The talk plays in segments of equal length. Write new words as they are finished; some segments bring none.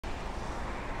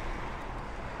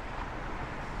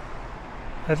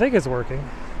I think it's working.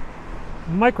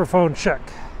 Microphone check.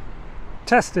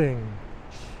 Testing.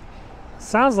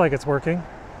 Sounds like it's working.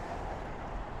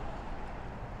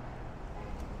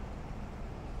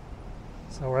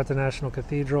 So we're at the National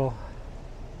Cathedral.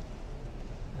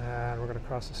 And we're going to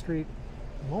cross the street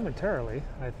momentarily,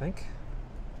 I think.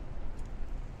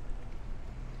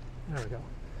 There we go.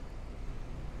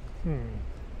 I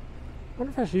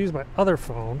wonder if I should use my other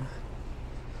phone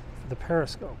for the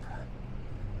periscope.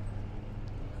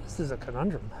 This is a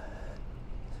conundrum.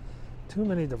 Too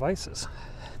many devices.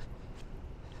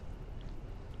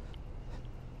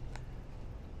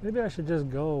 Maybe I should just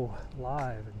go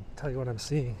live and tell you what I'm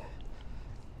seeing.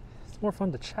 It's more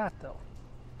fun to chat though.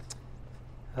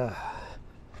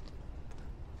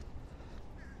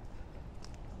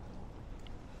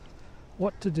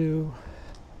 What to do?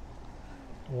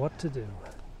 What to do?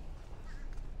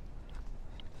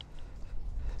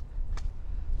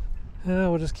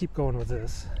 We'll just keep going with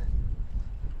this.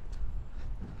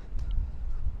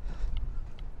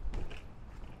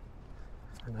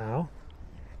 For now.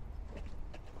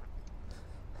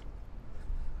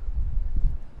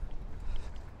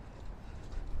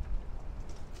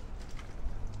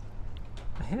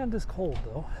 My hand is cold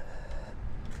though.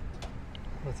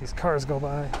 Let these cars go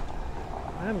by.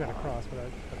 I am going to cross, but I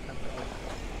can't really.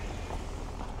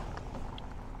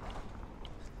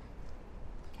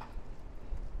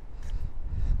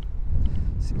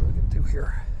 See what we can do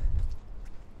here.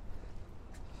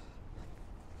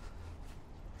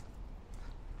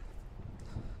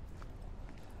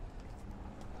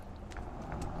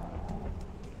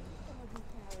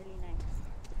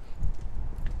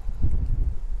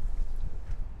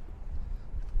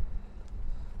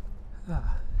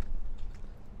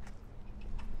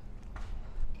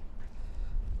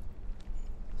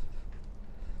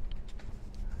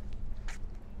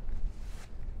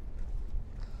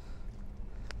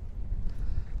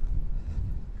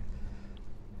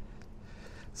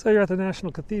 So you're at the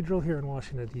National Cathedral here in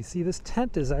Washington, D.C. This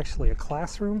tent is actually a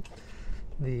classroom.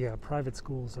 The private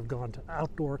schools have gone to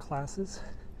outdoor classes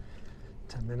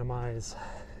to minimize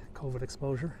COVID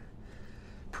exposure.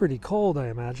 Pretty cold, I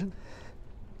imagine.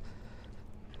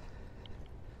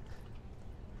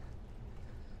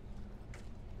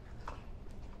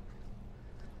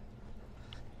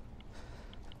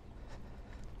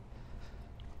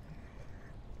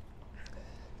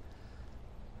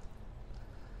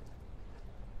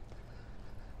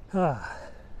 I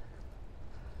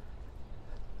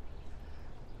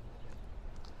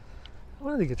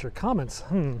wanted to get your comments.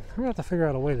 We're gonna have to figure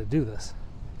out a way to do this.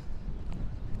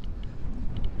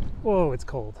 Whoa, it's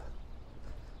cold.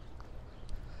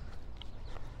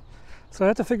 So I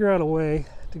have to figure out a way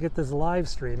to get this live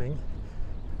streaming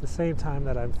at the same time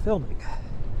that I'm filming.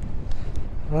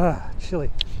 Chilly.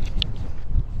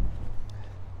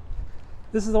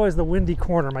 This is always the windy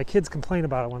corner. My kids complain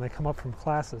about it when they come up from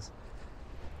classes.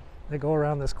 They go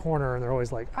around this corner and they're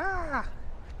always like, ah!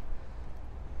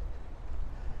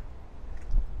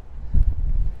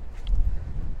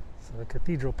 So the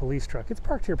Cathedral police truck, it's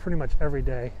parked here pretty much every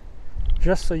day,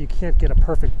 just so you can't get a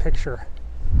perfect picture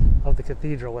of the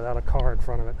cathedral without a car in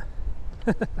front of it.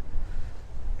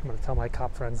 I'm going to tell my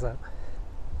cop friends that.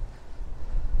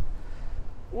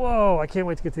 Whoa, I can't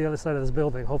wait to get to the other side of this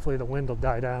building. Hopefully the wind will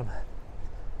die down.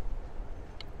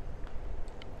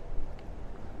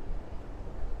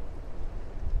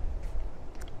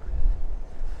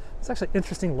 It's actually an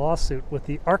interesting lawsuit with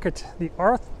the artist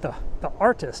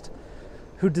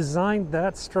who designed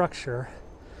that structure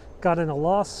got in a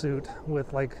lawsuit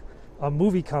with like a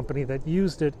movie company that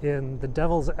used it in The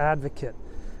Devil's Advocate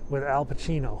with Al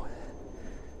Pacino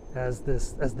as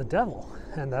the devil,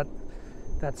 and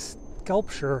that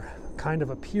sculpture kind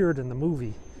of appeared in the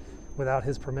movie without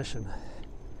his permission.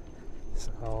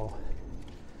 So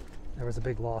there was a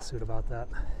big lawsuit about that.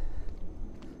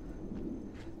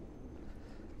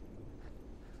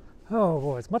 Oh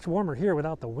boy, it's much warmer here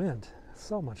without the wind.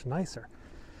 So much nicer.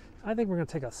 I think we're going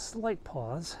to take a slight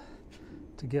pause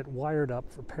to get wired up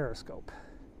for Periscope,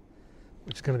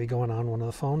 which is going to be going on one of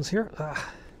the phones here.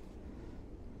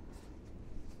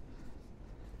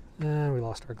 And we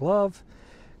lost our glove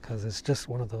because it's just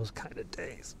one of those kind of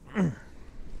days.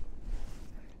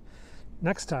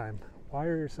 Next time,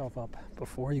 wire yourself up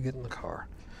before you get in the car,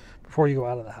 before you go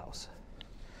out of the house.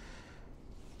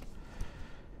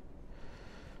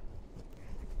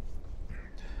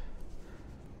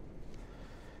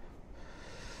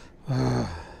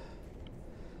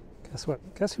 Guess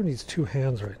what? Guess who needs two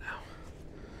hands right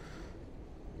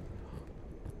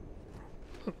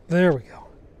now? There we go.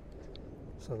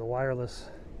 So the wireless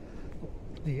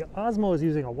The Osmo is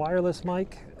using a wireless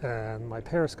mic, and my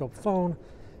Periscope phone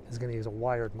is going to use a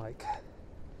wired mic.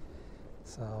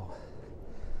 So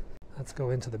let's go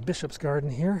into the Bishop's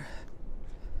Garden here.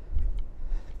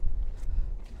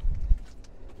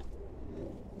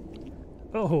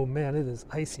 Oh man, it is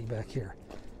icy back here.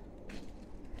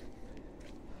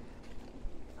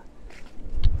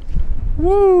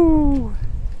 Woo!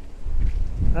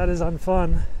 That is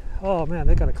unfun. Oh man,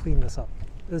 they gotta clean this up.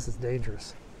 This is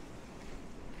dangerous.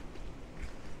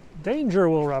 Danger,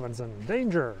 Will Robinson.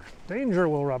 Danger. Danger,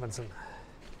 Will Robinson.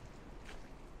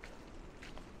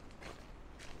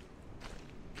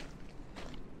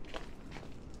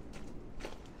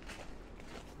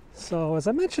 So, as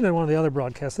I mentioned in one of the other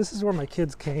broadcasts, this is where my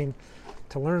kids came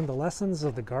to learn the lessons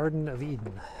of the Garden of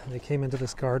Eden. They came into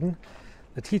this garden.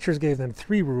 The teachers gave them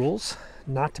 3 rules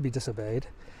not to be disobeyed.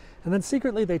 And then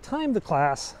secretly they timed the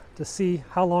class to see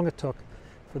how long it took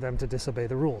for them to disobey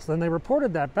the rules. Then they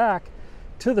reported that back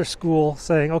to their school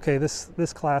saying, okay,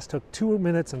 this class took 2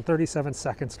 minutes and 37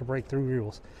 seconds to break through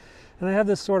rules. And they have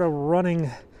this sort of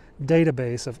running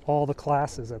database of all the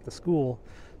classes at the school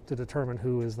to determine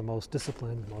who is the most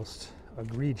disciplined, most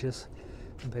egregious,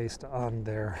 based on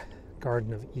their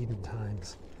Garden of Eden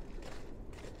times.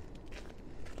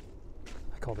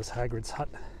 I call this Hagrid's hut.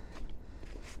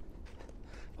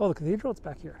 Oh, the cathedral, it's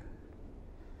back here.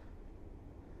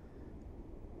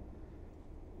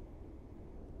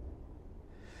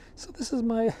 So this is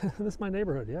my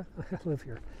neighborhood, yeah? I live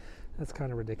here. That's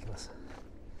kind of ridiculous.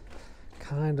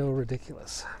 Kind of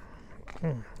ridiculous.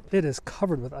 It is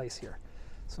covered with ice here.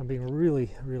 So I'm being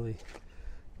really, really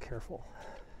careful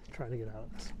trying to get out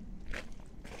of this.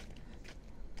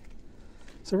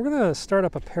 So we're going to start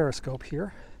up a Periscope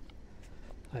here,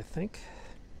 I think.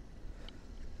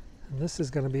 And this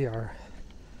is going to be our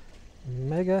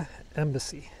Mega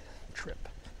Embassy trip.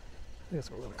 I think that's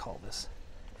what we're going to call this.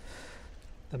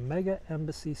 The Mega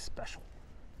Embassy Special.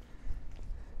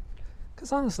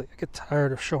 Because honestly, I get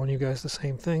tired of showing you guys the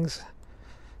same things.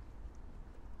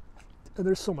 And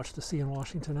there's so much to see in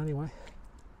Washington anyway.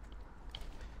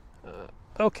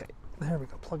 Okay, there we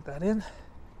go. Plug that in.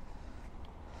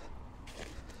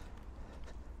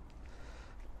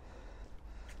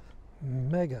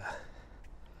 Mega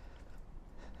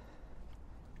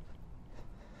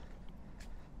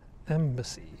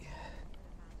Embassy.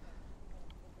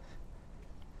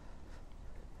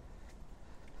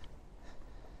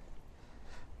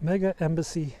 Mega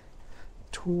Embassy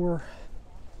tour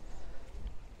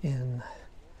in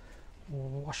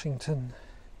Washington,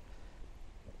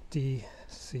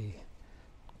 D.C.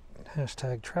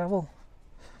 Hashtag travel.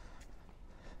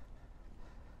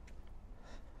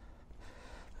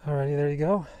 Alrighty, there you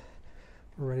go.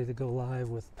 We're ready to go live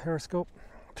with Periscope,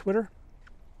 Twitter.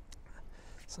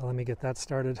 So let me get that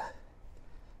started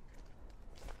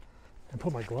and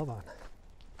put my glove on.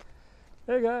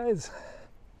 Hey guys,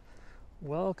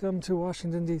 welcome to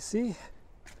Washington, D.C.,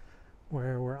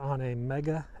 where we're on a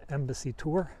Mega Embassy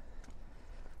tour.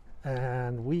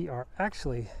 And we are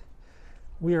actually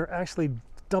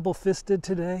double-fisted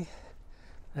today,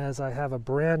 as I have a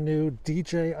brand new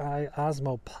DJI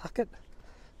Osmo Pocket.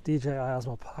 DJI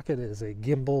Osmo Pocket is a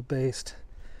gimbal-based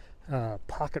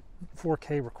pocket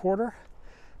 4K recorder,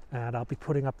 and I'll be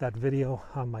putting up that video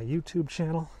on my YouTube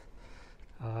channel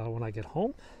when I get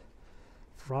home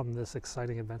from this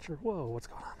exciting adventure. Whoa, what's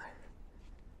going on there?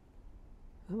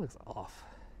 That looks off.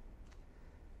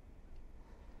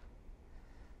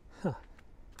 Huh.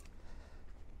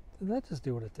 Did that just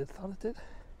do what it did? Thought it did?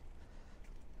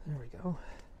 There we go.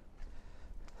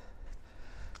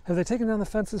 Have they taken down the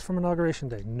fences from Inauguration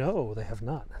Day? No, they have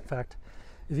not. In fact,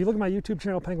 if you look at my YouTube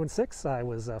channel, Penguin6, I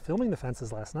was filming the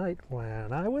fences last night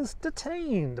when I was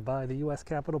detained by the U.S.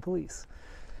 Capitol Police.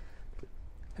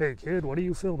 Hey kid, what are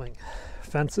you filming?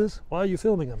 Fences? Why are you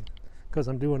filming them? Because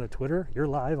I'm doing a Twitter. You're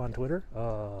live on Twitter?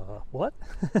 What?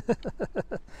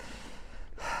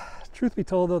 Truth be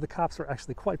told, though, the cops were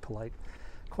actually quite polite,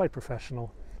 quite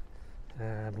professional,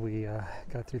 and we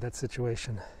got through that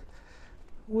situation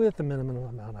with the minimum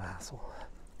amount of hassle.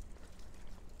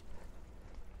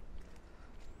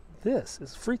 This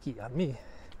is freaky on me.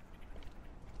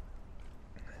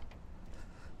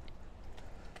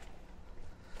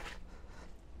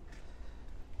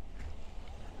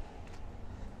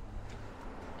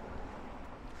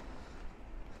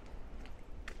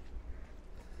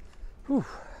 Whew.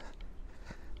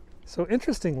 So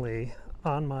interestingly,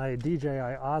 on my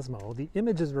DJI Osmo, the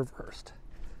image is reversed.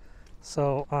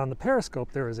 So on the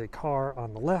Periscope, there is a car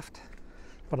on the left,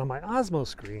 but on my Osmo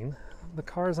screen, the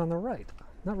car is on the right.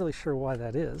 Not really sure why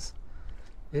that is.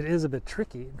 It is a bit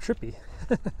trippy,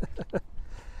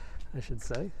 I should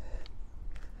say.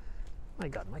 My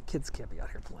God, my kids can't be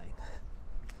out here playing.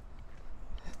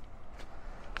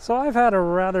 So I've had a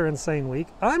rather insane week.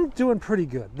 I'm doing pretty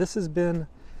good. This has been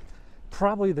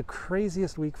probably the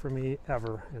craziest week for me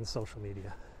ever in social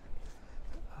media.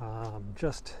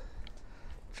 Just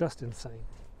insane.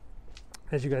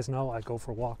 As you guys know, I go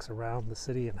for walks around the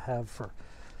city and have for,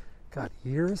 God,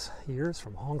 years,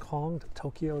 from Hong Kong to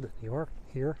Tokyo to New York,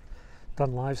 here.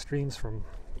 Done live streams from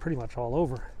pretty much all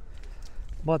over.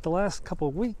 But the last couple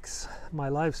of weeks, my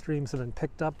live streams have been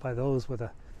picked up by those with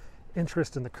a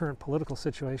interest in the current political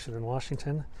situation in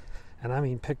Washington, and I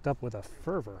mean picked up with a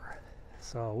fervor.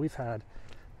 So we've had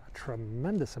a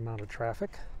tremendous amount of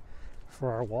traffic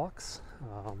for our walks.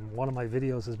 One of my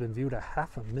videos has been viewed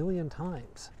 500,000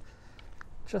 times.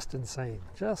 Just insane,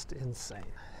 just insane.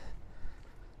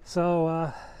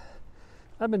 So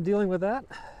I've been dealing with that,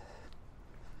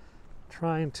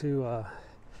 trying to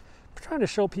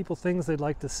show people things they'd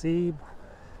like to see,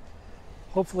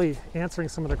 hopefully answering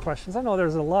some of their questions. I know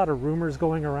there's a lot of rumors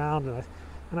going around,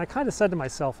 and I kind of said to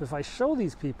myself, if I show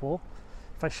these people,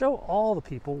 if I show all the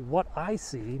people what I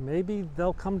see, maybe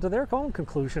they'll come to their own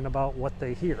conclusion about what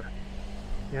they hear.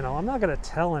 You know, I'm not going to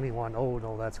tell anyone, oh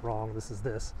no, that's wrong, this is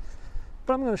this.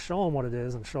 But I'm going to show them what it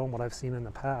is and show them what I've seen in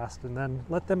the past, and then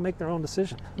let them make their own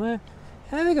decision. I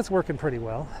think it's working pretty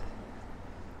well.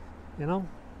 You know,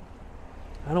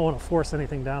 I don't want to force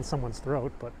anything down someone's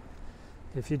throat, but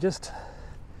if you just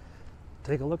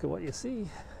take a look at what you see,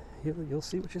 you'll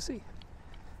see what you see.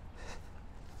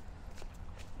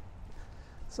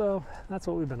 So that's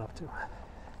what we've been up to.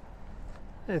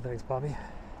 Hey, thanks, Bobby.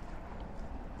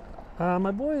 I have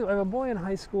a boy in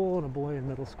high school and a boy in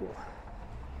middle school.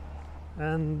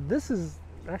 And this is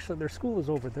actually, their school is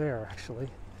over there, actually.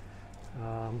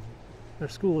 Their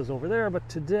school is over there, but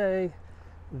today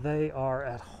they are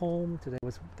at home. Today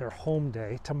was their home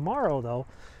day. Tomorrow, though,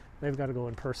 they've got to go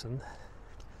in person.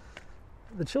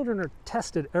 The children are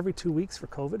tested every 2 weeks for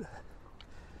COVID.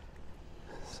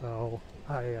 So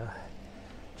I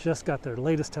just got their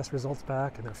latest test results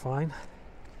back, and they're fine.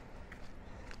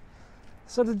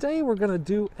 So today we're going to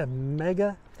do a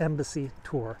mega embassy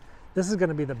tour. This is going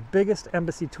to be the biggest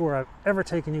embassy tour I've ever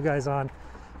taken you guys on.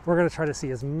 We're going to try to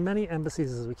see as many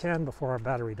embassies as we can before our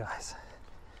battery dies,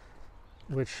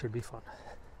 which should be fun.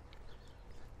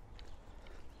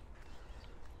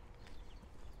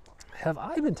 Have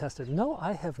I been tested? No,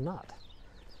 I have not.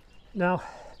 Now,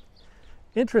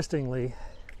 interestingly,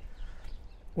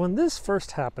 when this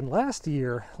first happened last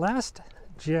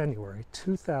January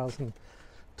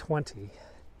 2020,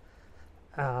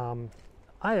 I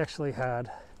actually had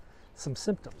some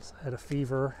symptoms. I had a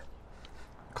fever,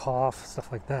 cough,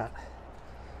 stuff like that.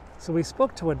 So we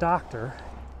spoke to a doctor,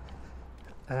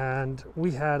 and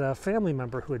we had a family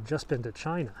member who had just been to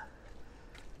China.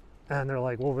 And they're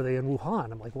like, well, were they in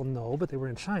Wuhan? I'm like, well, no, but they were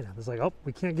in China. It's like, oh,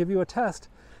 we can't give you a test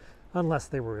unless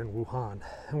they were in Wuhan.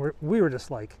 And we were just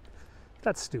like,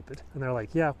 that's stupid. And they're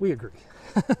like, yeah, we agree.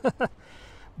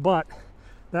 But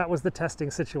that was the testing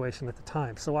situation at the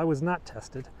time. So I was not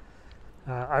tested.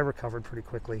 I recovered pretty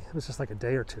quickly. It was just like a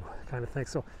day or two kind of thing.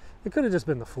 So it could have just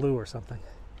been the flu or something.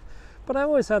 But I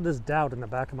always had this doubt in the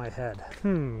back of my head.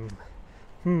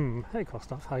 Hey,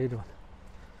 Kostov, how you doing?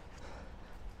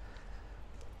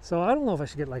 So I don't know if I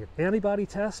should get like an antibody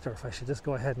test or if I should just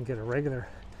go ahead and get a regular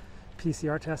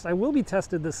PCR test. I will be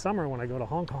tested this summer when I go to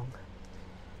Hong Kong.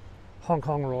 Hong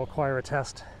Kong will require a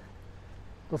test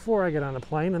before I get on the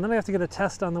plane, and then I have to get a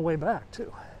test on the way back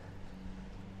too.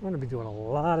 I'm going to be doing a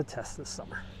lot of tests this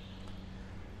summer,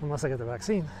 unless I get the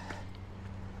vaccine.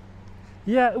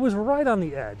 Yeah, it was right on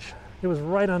the edge. It was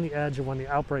right on the edge of when the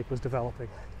outbreak was developing.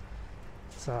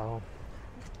 So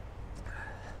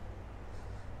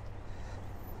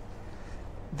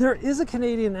there is a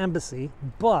Canadian embassy,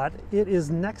 but it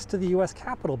is next to the US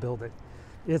Capitol building.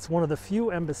 It's one of the few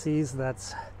embassies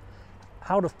that's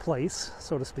out of place,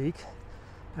 so to speak,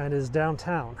 and is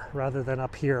downtown rather than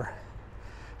up here.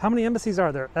 How many embassies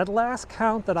are there? At last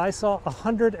count that I saw,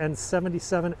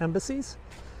 177 embassies.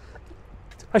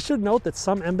 I should note that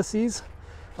some embassies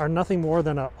are nothing more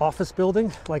than an office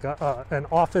building, like an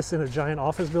office in a giant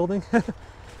office building.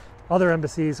 Other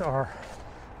embassies are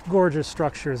gorgeous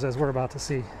structures, as we're about to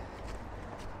see.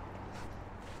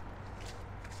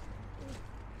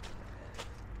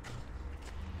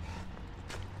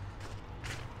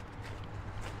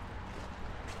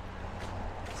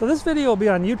 So this video will be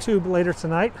on YouTube later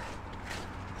tonight,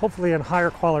 hopefully in higher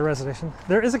quality resolution.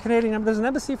 There is a Canadian, there's an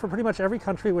embassy for pretty much every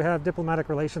country we have diplomatic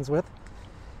relations with.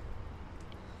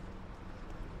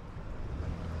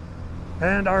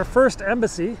 And our first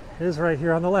embassy is right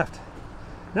here on the left.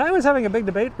 Now, I was having a big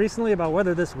debate recently about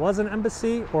whether this was an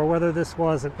embassy or whether this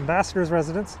was an ambassador's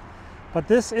residence, but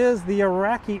this is the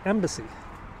Iraqi embassy.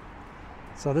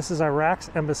 So this is Iraq's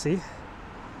embassy,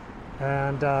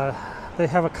 and they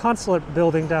have a consulate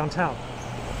building downtown.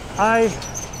 I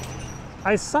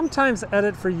sometimes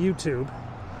edit for YouTube,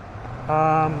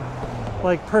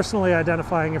 like personally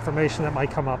identifying information that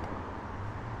might come up.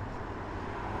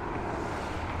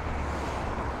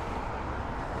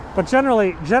 But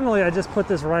generally I just put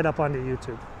this right up onto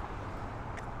YouTube.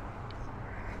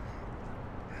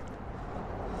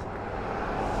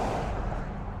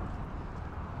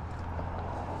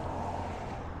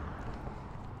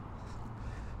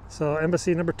 So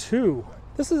embassy number 2.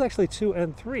 This is actually 2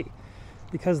 and 3,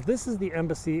 because this is the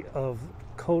embassy of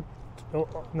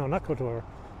not Kotor.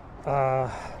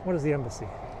 What is the embassy?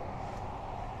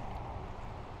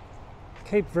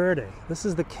 Cape Verde. This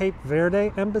is the Cape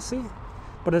Verde embassy,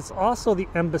 but it's also the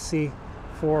embassy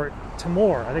for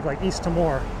Timor, I think like East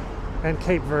Timor and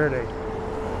Cape Verde.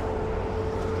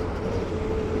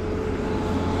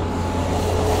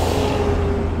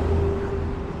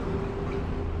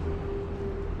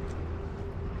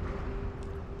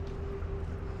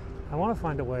 I want to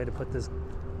find a way to put this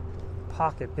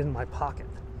pocket in my pocket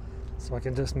so I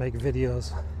can just make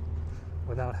videos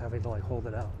without having to like hold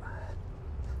it out.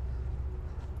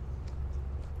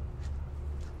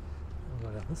 I'll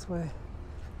go down this way.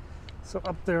 So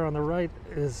up there on the right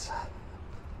is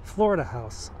Florida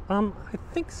House. I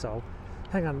think so.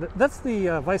 Hang on, that's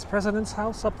the Vice President's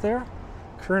house up there,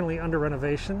 currently under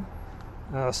renovation.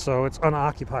 So it's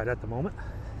unoccupied at the moment.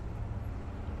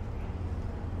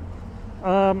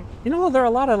 You know, there are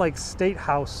a lot of like state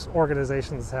house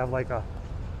organizations that have like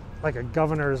a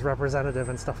governor's representative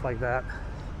and stuff like that.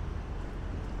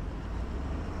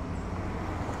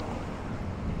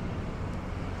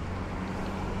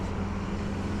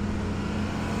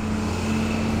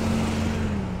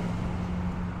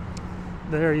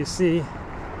 There you see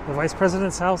the Vice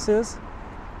President's house is.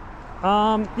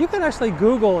 You can actually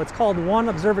Google, it's called One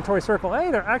Observatory Circle. Hey,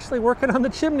 they're actually working on the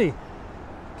chimney.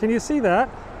 Can you see that?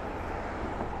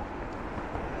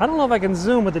 I don't know if I can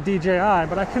zoom with the DJI,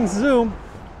 but I can zoom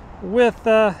with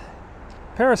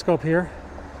Periscope here.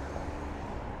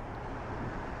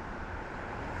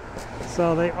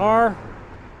 So they are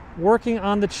working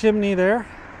on the chimney there.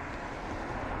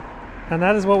 And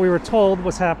that is what we were told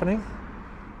was happening.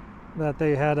 That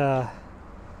they had a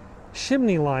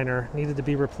chimney liner needed to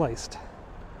be replaced.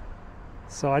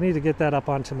 So I need to get that up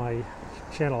onto my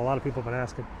channel. A lot of people have been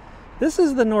asking. This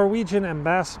is the Norwegian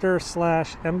ambassador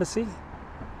 / embassy.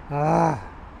 Yeah,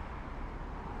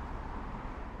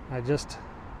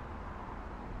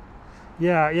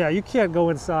 you can't go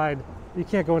inside. You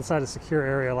can't go inside a secure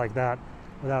area like that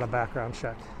without a background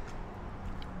check.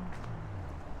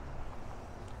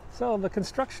 So the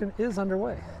construction is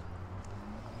underway.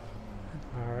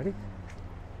 Alrighty.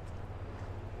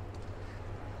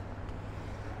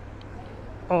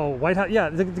 Oh, White House. Yeah,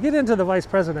 to get into the Vice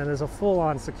President is a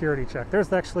full-on security check.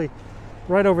 There's actually,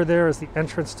 right over there is the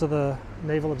entrance to the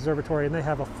Naval Observatory, and they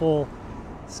have a full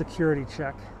security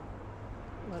check.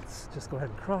 Let's just go ahead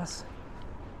and cross.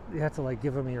 You have to like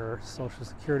give them your social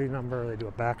security number. They do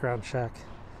a background check,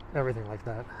 everything like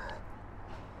that.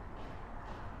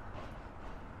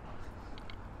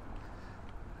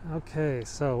 Okay,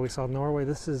 so we saw Norway.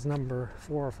 This is number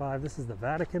 4 or 5. This is the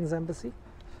Vatican's embassy,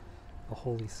 the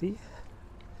Holy See.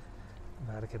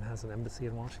 The Vatican has an embassy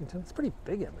in Washington. It's a pretty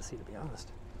big embassy, to be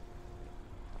honest.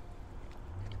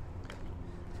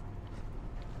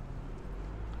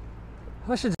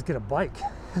 I should just get a bike.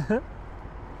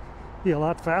 Be a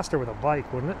lot faster with a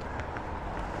bike, wouldn't it?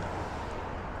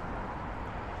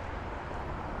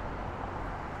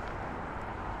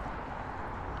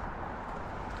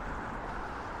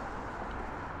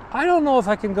 I don't know if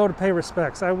I can go to pay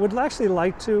respects. I would actually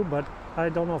like to, but I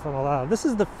don't know if I'm allowed. This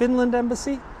is the Finland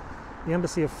Embassy, the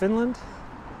Embassy of Finland.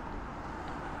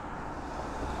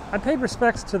 I paid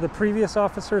respects to the previous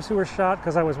officers who were shot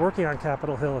because I was working on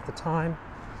Capitol Hill at the time,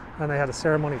 and they had a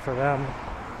ceremony for them.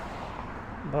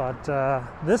 But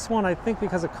this one, I think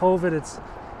because of COVID,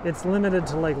 it's limited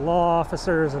to like law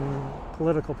officers and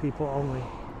political people only.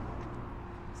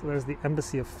 So there's the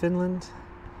Embassy of Finland.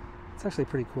 It's actually a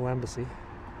pretty cool embassy.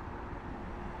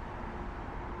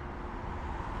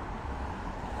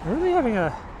 I'm really having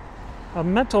a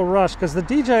mental rush because the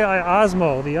DJI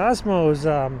Osmo, the Osmo's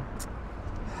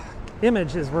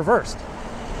image is reversed.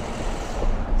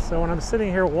 So when I'm sitting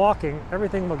here walking,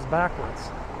 everything looks backwards,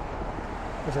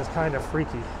 which is kind of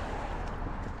freaky.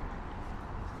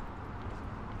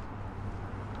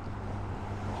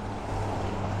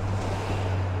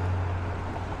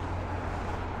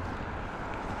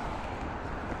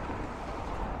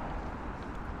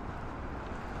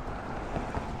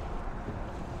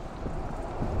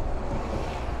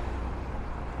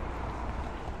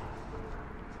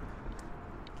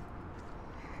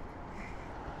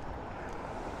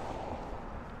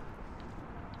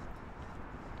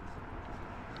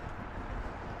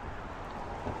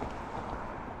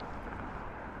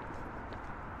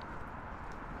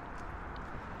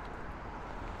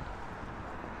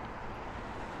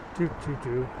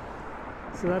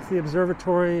 So that's the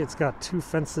observatory. It's got 2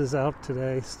 fences out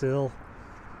today still.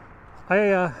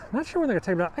 Not sure when they're gonna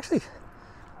take it out. Actually,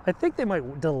 I think they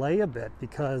might delay a bit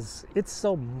because it's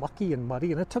so mucky and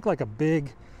muddy, and it took like a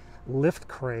big lift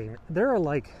crane. There are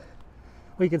like,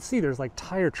 well, you can see there's like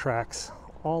tire tracks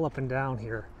all up and down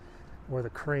here where the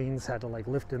cranes had to like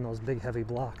lift in those big heavy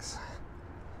blocks.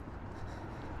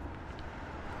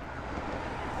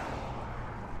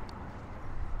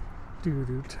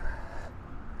 Doo-doot.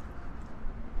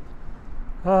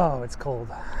 Oh, it's cold.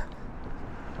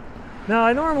 Now,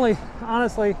 I normally,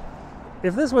 honestly,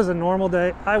 if this was a normal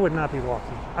day, I would not be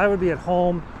walking. I would be at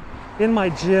home in my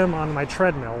gym on my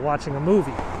treadmill watching a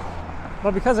movie.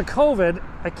 But because of COVID,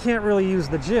 I can't really use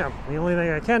the gym. The only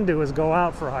thing I can do is go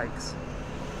out for hikes.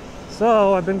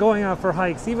 So I've been going out for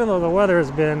hikes, even though the weather has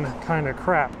been kind of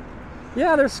crap.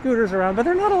 Yeah, there's scooters around, but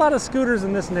there are not a lot of scooters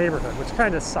in this neighborhood, which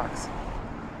kind of sucks.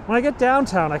 When I get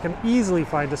downtown, I can easily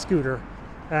find a scooter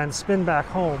and spin back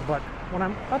home, but when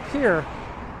I'm up here,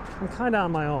 I'm kind of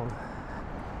on my own.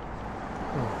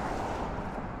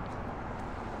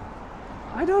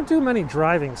 I don't do many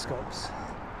driving scopes.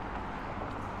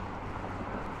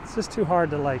 It's just too hard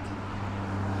to like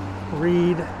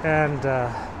read and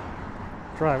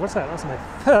drive. What's that? That's my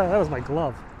that was my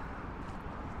glove.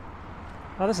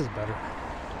 Oh, this is better.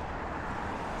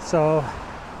 So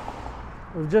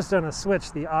we've just done a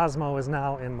switch. The Osmo is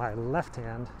now in my left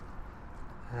hand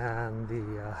and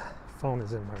the phone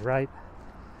is in my right.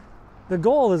 The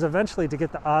goal is eventually to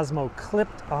get the Osmo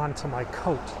clipped onto my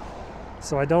coat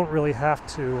so I don't really have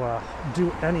to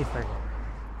do anything.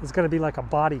 It's going to be like a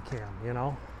body cam, you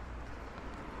know?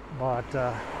 But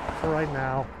for right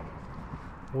now,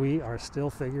 we are still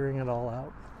figuring it all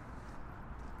out.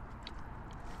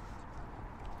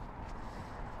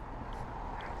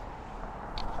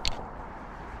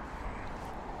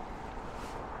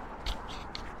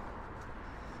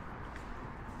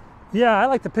 Yeah, I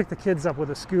like to pick the kids up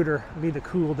with a scooter, be the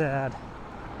cool dad.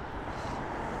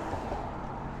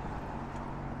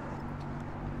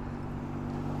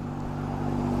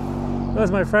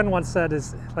 As my friend once said,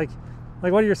 is like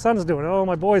what are your sons doing? Oh,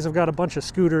 my boys have got a bunch of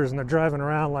scooters and they're driving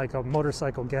around like a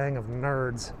motorcycle gang of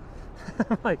nerds.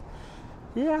 I'm like,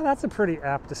 yeah, that's a pretty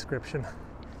apt description.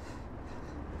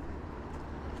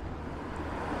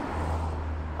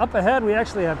 Up ahead, we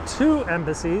actually have 2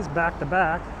 embassies back to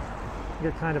back.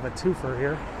 Get kind of a twofer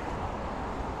here.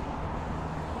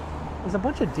 There's a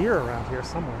bunch of deer around here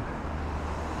somewhere.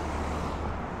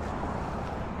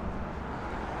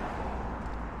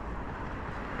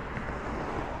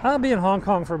 I'll be in Hong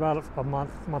Kong for about a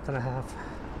month and a half.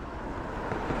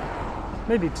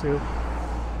 Maybe 2. I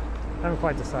haven't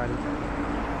quite decided.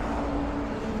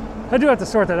 I do have to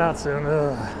sort that out soon.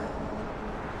 Ugh.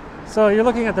 So you're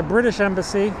looking at the British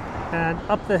Embassy, and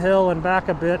up the hill and back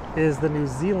a bit is the New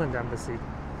Zealand Embassy.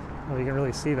 Oh, you can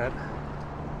really see that.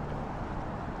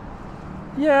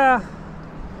 Yeah,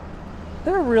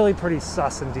 they're really pretty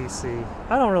sus in DC.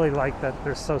 I don't really like that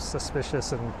they're so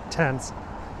suspicious and tense.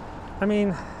 I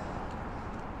mean,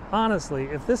 honestly,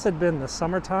 if this had been the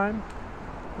summertime,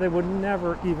 they would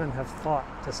never even have thought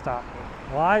to stop me.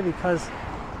 Why? Because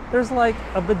there's like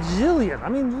a bajillion, I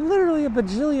mean literally a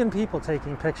bajillion people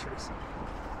taking pictures.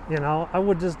 You know, I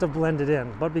would just have blended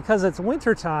in. But because it's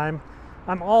winter time,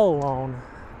 I'm all alone.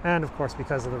 And of course,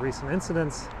 because of the recent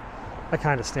incidents, I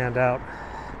kind of stand out.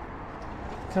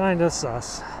 Kind of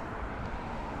sus.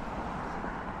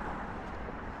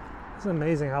 It's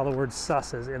amazing how the word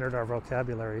sus has entered our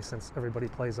vocabulary since everybody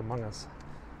plays Among Us.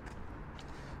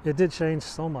 It did change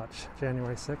so much,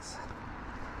 January 6th.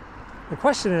 The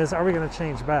question is, are we going to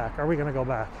change back? Are we going to go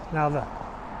back? Now, the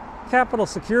Capitol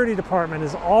Security Department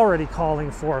is already calling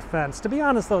for a fence. To be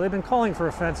honest, though, they've been calling for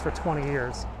a fence for 20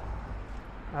 years.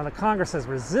 Now, the Congress has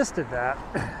resisted that,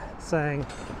 saying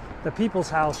the people's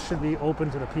house should be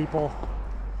open to the people.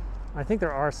 I think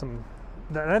there are some,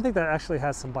 I think that actually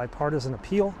has some bipartisan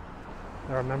appeal.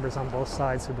 There are members on both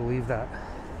sides who believe that.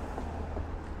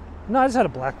 No, I just had a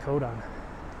black coat on.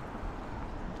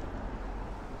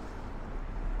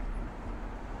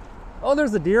 Oh,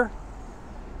 there's the deer.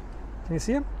 Can you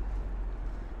see him?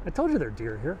 I told you there are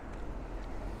deer here.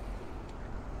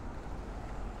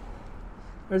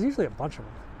 There's usually a bunch of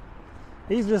them.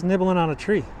 He's just nibbling on a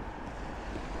tree.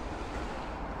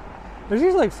 There's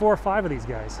usually like 4 or 5 of these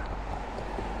guys.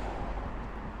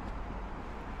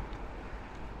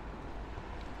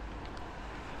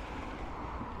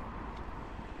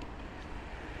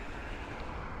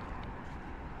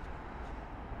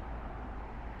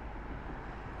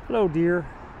 Hello, deer.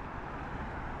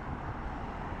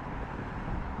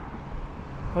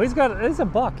 Oh, it's a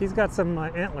buck. He's got some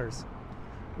antlers.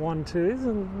 1, 2.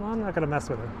 I'm not going to mess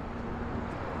with him.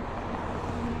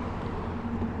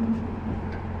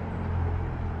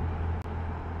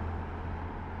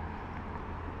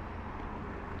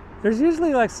 There's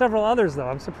usually like several others though.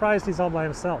 I'm surprised he's all by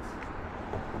himself.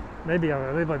 Maybe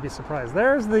they might be surprised.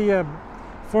 There's the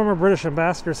former British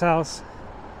ambassador's house.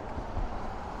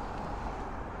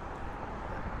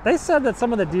 They said that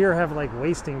some of the deer have like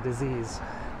wasting disease.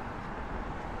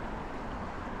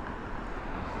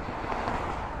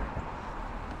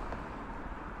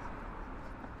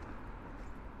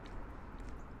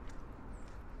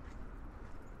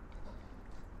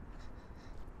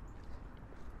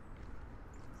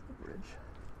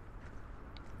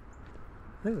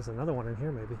 I think there's another one in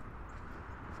here, maybe.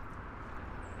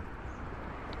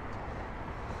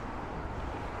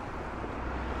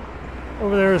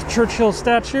 Over there is Churchill's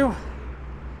statue.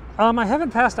 I haven't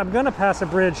passed. I'm going to pass a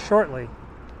bridge shortly.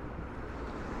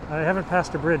 I haven't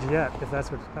passed a bridge yet. If that's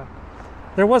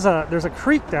what. There's a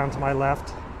creek down to my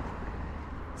left.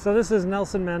 So this is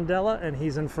Nelson Mandela, and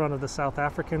he's in front of the South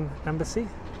African Embassy.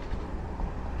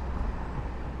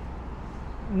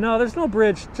 No, there's no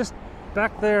bridge. Just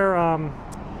back there.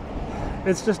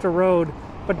 It's just a road,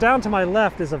 but down to my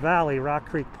left is a valley. Rock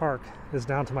Creek Park is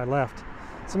down to my left.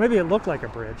 So maybe it looked like a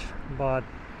bridge, but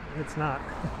it's not.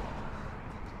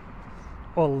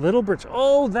 Oh, little bridge.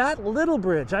 Oh, that little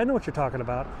bridge. I know what you're talking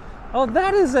about. Oh,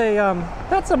 that is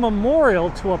that's a memorial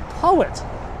to a poet.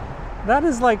 That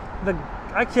is like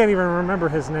I can't even remember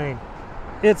his name.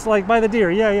 It's like by the deer.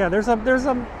 Yeah. There's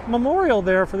a memorial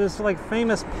there for this like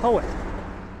famous poet.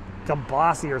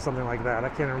 Gabassi or something like that. I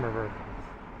can't remember.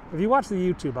 If you watch the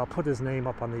YouTube, I'll put his name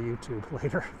up on the YouTube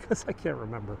later because I can't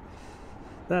remember.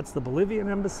 That's the Bolivian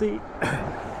embassy.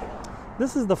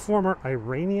 This is the former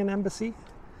Iranian embassy.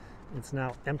 It's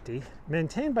now empty.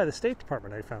 Maintained by the State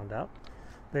Department, I found out.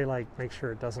 They like make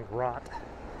sure it doesn't rot.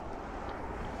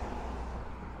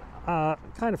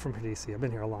 Kind of from DC. I've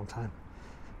been here a long time.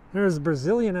 There's the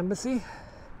Brazilian embassy.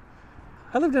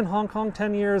 I lived in Hong Kong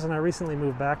 10 years and I recently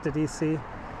moved back to DC.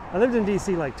 I lived in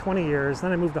DC like 20 years,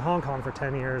 then I moved to Hong Kong for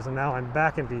 10 years, and now I'm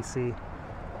back in DC,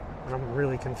 and I'm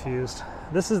really confused.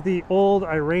 This is the old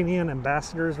Iranian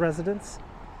ambassador's residence.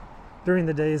 During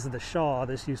the days of the Shah,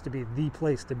 this used to be the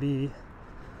place to be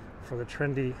for the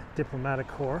trendy diplomatic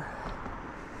corps.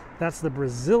 That's the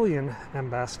Brazilian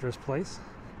ambassador's place.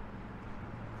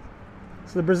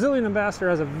 So the Brazilian ambassador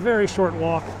has a very short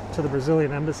walk to the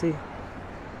Brazilian embassy.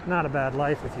 Not a bad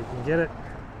life if you can get it.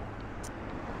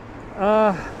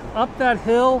 Up that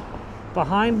hill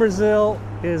behind Brazil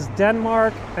is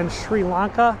Denmark and Sri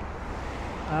Lanka.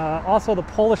 Also the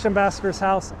Polish ambassador's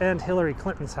house and Hillary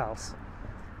Clinton's house.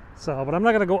 So, but I'm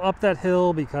not going to go up that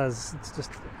hill because it's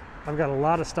just, I've got a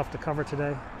lot of stuff to cover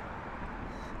today.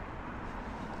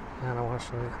 And I want to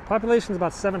show you. Population is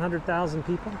about 700,000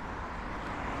 people.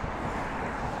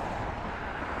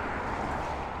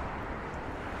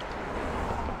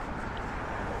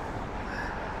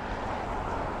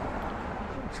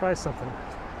 Try something.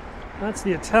 That's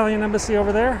the Italian embassy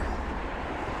over there.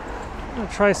 I'm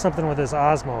gonna try something with this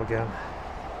Osmo again.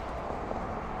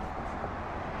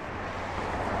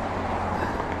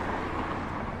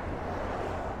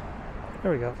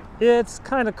 There we go. It's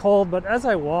kind of cold, but as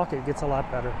I walk, it gets a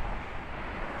lot better.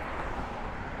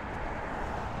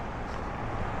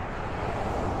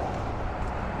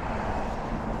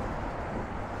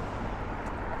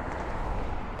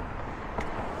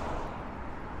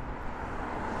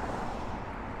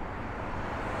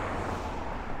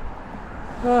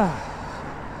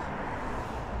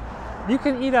 You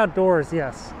can eat outdoors,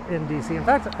 yes, in DC. In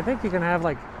fact, I think you can have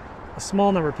like a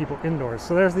small number of people indoors.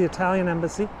 So there's the Italian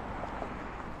embassy.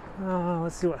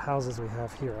 Let's see what houses we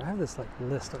have here. I have this like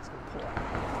list I was going to pull out.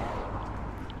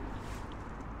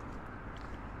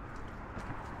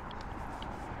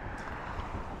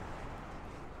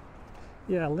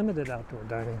 Yeah, limited outdoor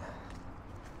dining.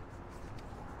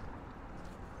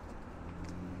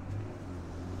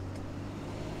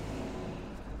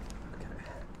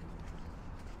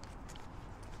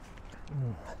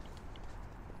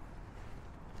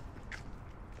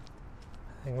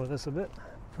 Hang with this a bit,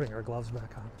 putting our gloves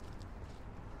back on.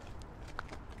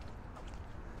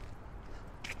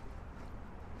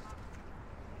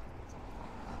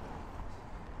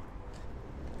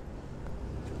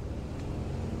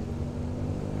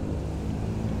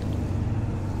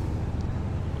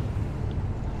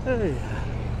 Hey,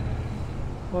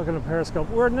 welcome to Periscope.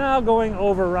 We're now going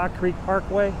over Rock Creek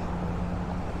Parkway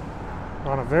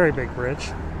on a very big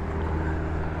bridge.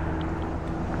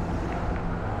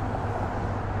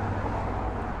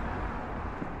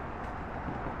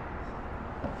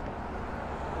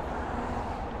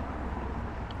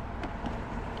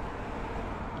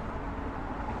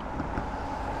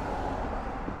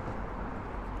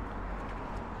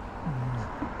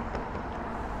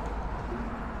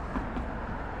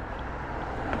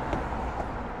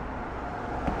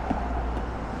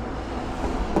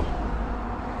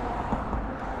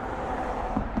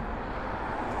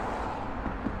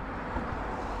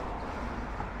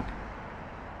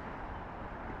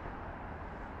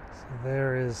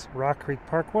 is Rock Creek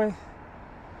Parkway.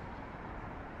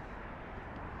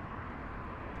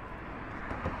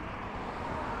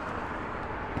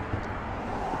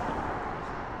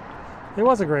 It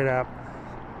was a great app.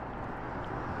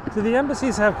 Do the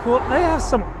embassies have cool... They have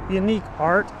some unique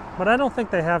art, but I don't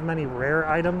think they have many rare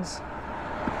items.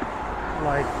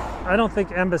 Like, I don't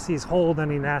think embassies hold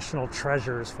any national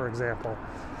treasures, for example.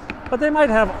 But they might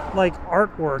have, like,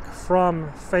 artwork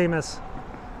from famous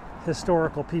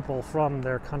historical people from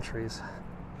their countries.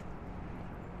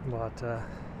 But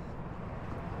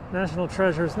national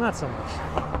treasures, not so much.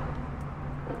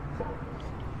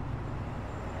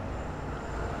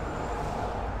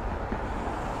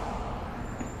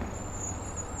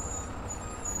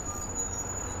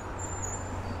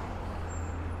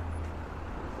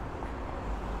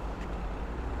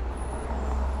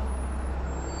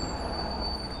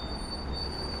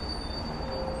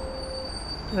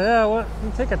 Yeah, well,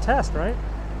 you take a test, right?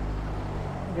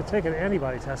 You can take an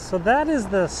antibody test. So that is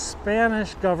the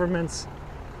Spanish government's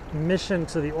mission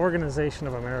to the Organization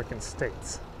of American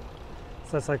States.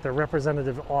 So that's like the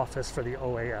representative office for the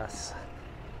OAS.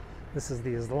 This is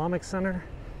the Islamic Center.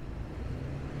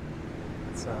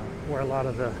 It's where a lot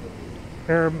of the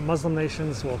Arab Muslim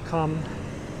nations will come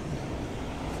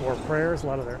for prayers. A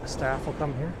lot of their staff will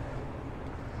come here.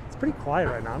 It's pretty quiet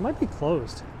right now. It might be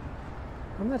closed.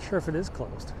 I'm not sure if it is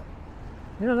closed.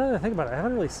 You know, now that I think about it, I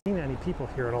haven't really seen any people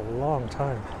here in a long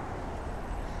time.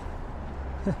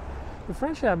 The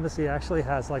French Embassy actually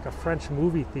has like a French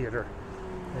movie theater.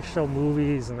 They show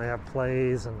movies and they have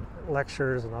plays and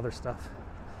lectures and other stuff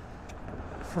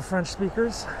for French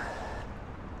speakers.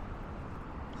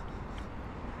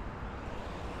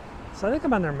 So I think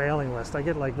I'm on their mailing list. I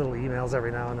get like little emails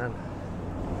every now and then.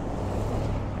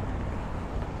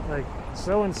 Like,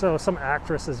 so-and-so, some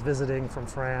actress is visiting from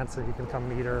France and you can come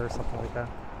meet her or something like that.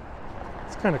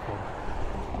 It's kind of cool.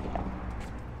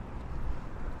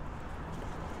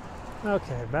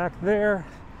 Okay, back there,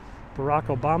 Barack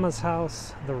Obama's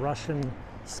house, the Russian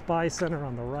spy center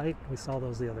on the right. We saw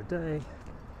those the other day.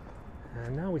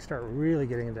 And now we start really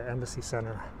getting into Embassy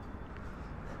Center.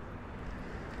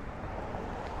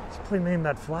 Let's play Name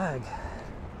That Flag.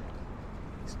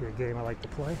 Used to be a game I like to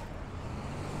play.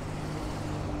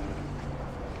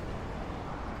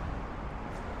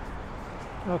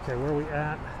 Okay, where are we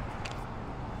at?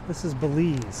 This is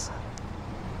Belize.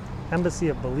 Embassy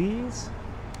of Belize.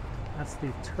 That's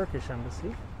the Turkish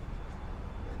embassy.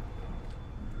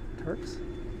 Turks.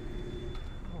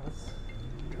 Oh, that's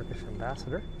Turkish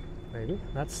ambassador, maybe.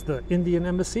 That's the Indian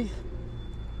embassy.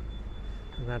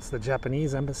 And that's the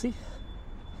Japanese embassy.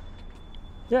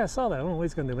 Yeah, I saw that. I don't know what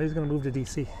he's going to do. Maybe he's going to move to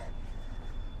DC.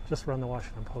 Just run the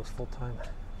Washington Post full time.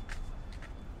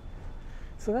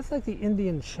 So that's like the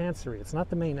Indian Chancery. It's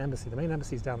not the main embassy. The main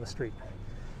embassy is down the street.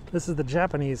 This is the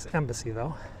Japanese embassy,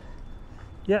 though.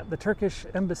 Yeah, the Turkish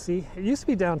embassy. It used to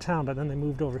be downtown, but then they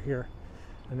moved over here.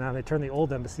 And now they turned the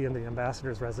old embassy into the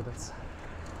ambassador's residence.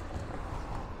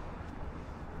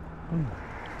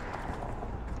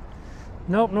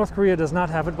 Nope, North Korea does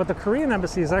not have it, but the Korean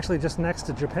embassy is actually just next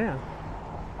to Japan.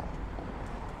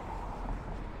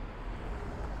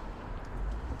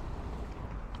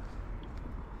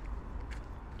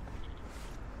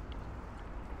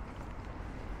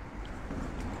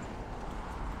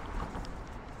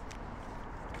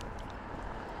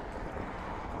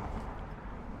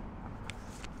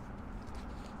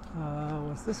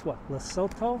 What's this, what,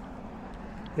 Lesotho?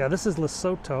 Yeah, this is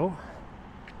Lesotho,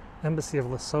 Embassy of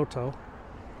Lesotho.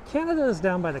 Canada is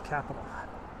down by the capital.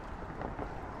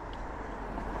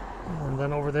 And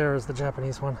then over there is the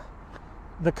Japanese one.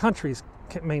 The countries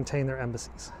can maintain their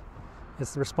embassies.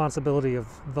 It's the responsibility of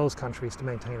those countries to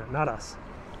maintain it, not us.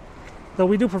 Though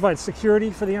we do provide security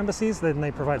for the embassies, then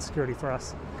they provide security for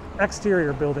us.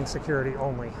 Exterior building security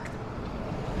only.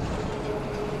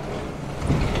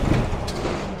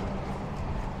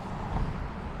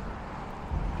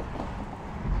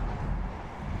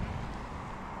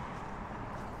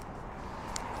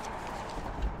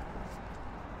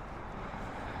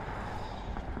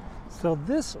 So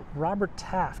this Robert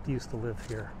Taft used to live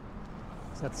here.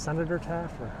 Is that Senator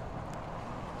Taft or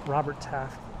Robert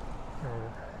Taft?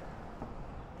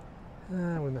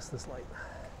 We missed this light.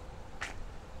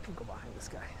 We'll go behind this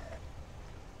guy.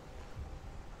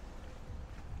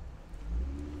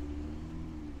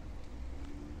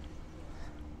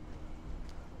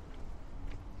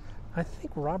 I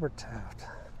think Robert Taft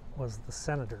was the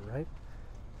senator, right?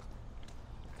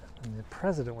 And the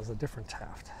president was a different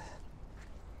Taft.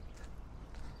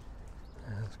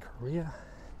 There's Korea.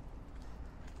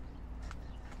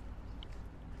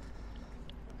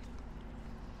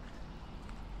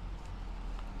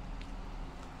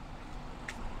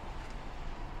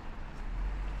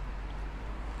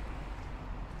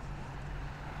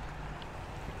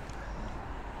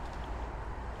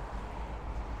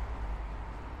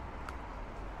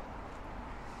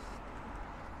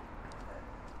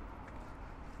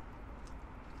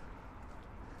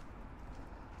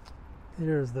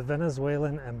 Here's the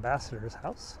Venezuelan ambassador's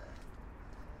house.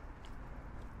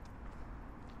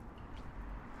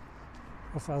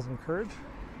 Profiles in Courage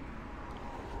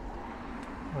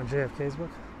on JFK's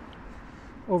book.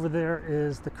 Over there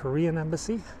is the Korean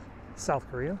Embassy, South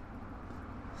Korea.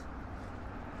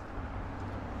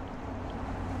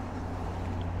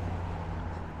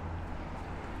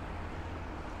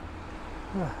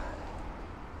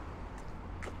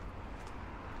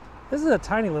 This is a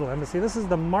tiny little embassy. This is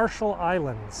the Marshall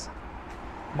Islands.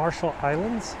 Marshall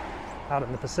Islands out in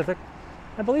the Pacific.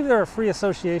 I believe they're a free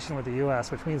association with the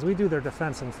US, which means we do their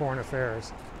defense and foreign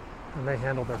affairs, and they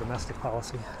handle their domestic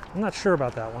policy. I'm not sure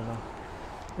about that one, though.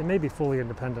 They may be fully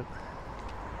independent.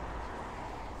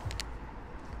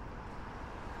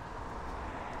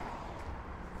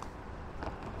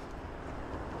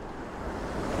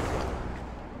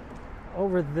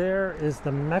 Over there is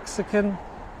the Mexican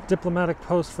diplomatic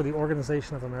post for the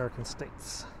Organization of American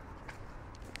States.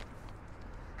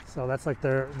 So that's like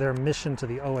their mission to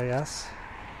the OAS.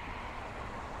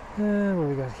 And what do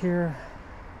we got here?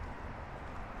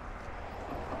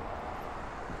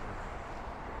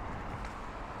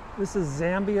 This is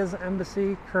Zambia's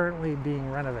embassy, currently being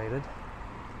renovated.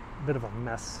 A bit of a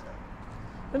mess.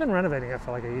 They've been renovating it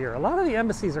for like a year. A lot of the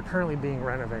embassies are currently being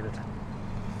renovated.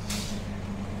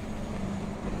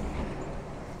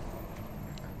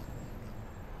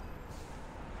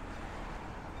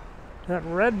 That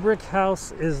red brick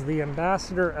house is the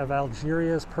ambassador of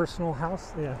Algeria's personal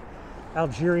house. The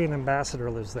Algerian ambassador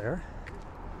lives there.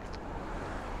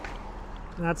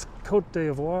 And that's Côte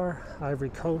d'Ivoire, Ivory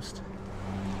Coast.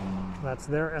 That's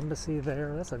their embassy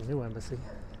there. That's a new embassy.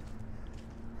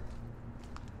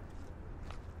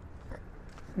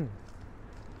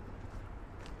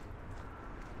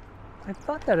 I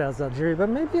thought that was Algeria, but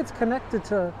maybe it's connected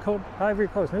to Ivory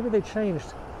Coast. Maybe they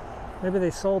changed. Maybe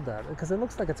they sold that, because it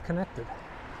looks like it's connected.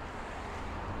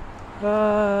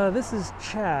 This is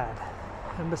Chad.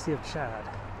 Embassy of Chad.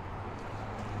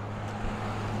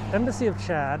 Embassy of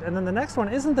Chad. And then the next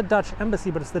one isn't the Dutch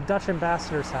embassy, but it's the Dutch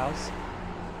ambassador's house.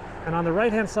 And on the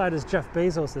right-hand side is Jeff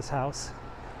Bezos' house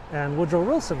and Woodrow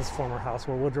Wilson's former house,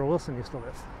 where Woodrow Wilson used to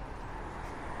live.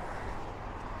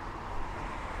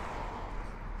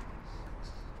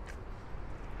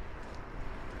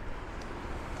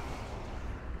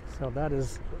 So that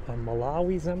is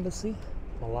Malawi's embassy,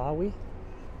 Malawi.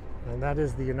 And that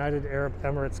is the United Arab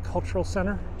Emirates Cultural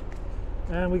Center.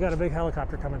 And we got a big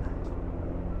helicopter coming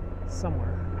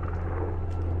somewhere.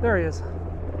 There he is.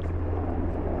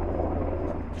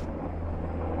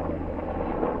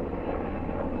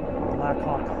 Black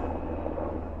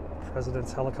Hawk,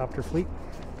 President's helicopter fleet.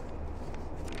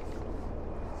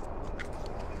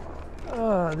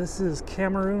 This is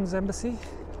Cameroon's embassy.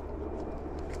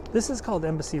 This is called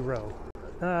Embassy Row.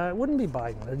 It wouldn't be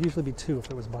Biden. It'd usually be two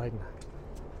if it was Biden.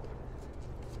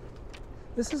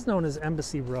 This is known as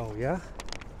Embassy Row, yeah?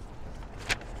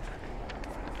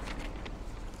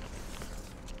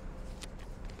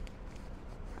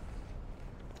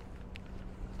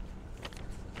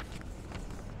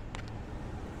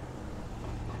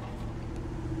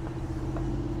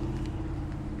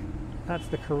 That's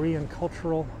the Korean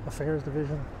Cultural Affairs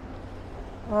Division.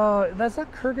 That's that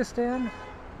Kyrgyzstan?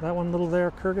 That one little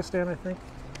there, Kyrgyzstan, I think.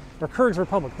 Or Kyrgyz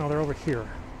Republic, no, they're over here.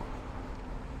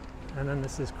 And then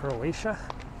this is Croatia.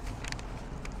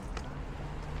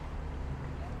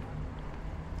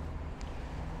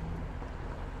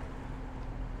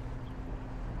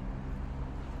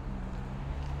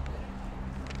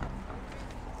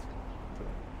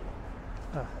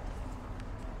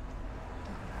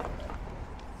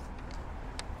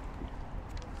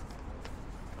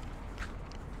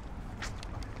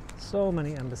 So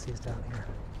many embassies down here.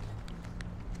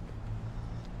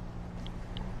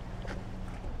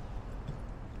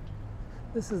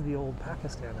 This is the old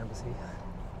Pakistan embassy.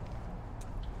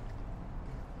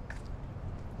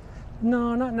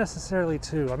 No, not necessarily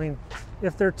two. I mean,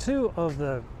 if they're two of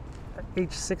the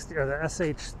H-60 or the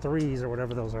SH-3s or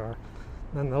whatever those are,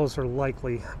 then those are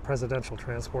likely presidential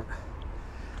transport.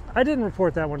 I didn't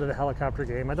report that one to the helicopter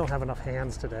game. I don't have enough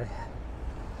hands today.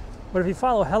 But if you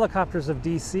follow Helicopters of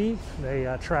DC,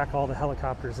 they track all the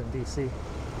helicopters in DC.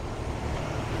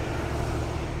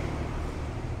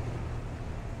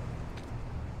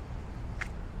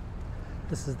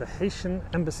 This is the Haitian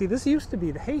embassy. This used to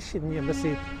be, the Haitian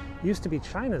embassy used to be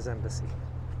China's embassy.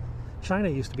 China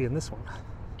used to be in this one.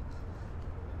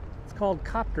 It's called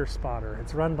Copter Spotter.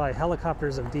 It's run by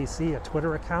Helicopters of DC, a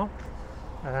Twitter account.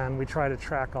 And we try to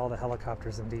track all the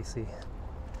helicopters in DC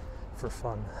for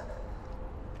fun.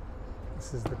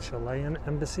 This is the Chilean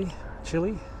embassy,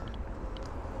 Chile.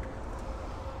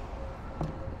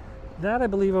 That, I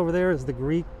believe, over there is the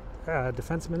Greek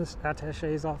Defense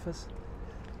Attache's office,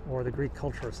 or the Greek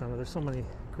Cultural Center. There's so many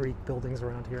Greek buildings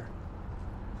around here.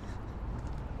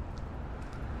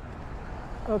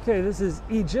 Okay, this is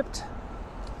Egypt,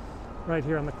 right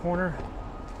here on the corner.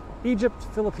 Egypt,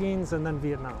 Philippines, and then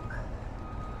Vietnam.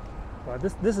 Well,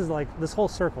 this is like, this whole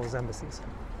circle is embassies.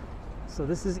 So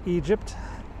this is Egypt,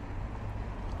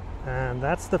 and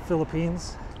that's the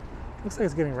Philippines. Looks like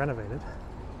it's getting renovated.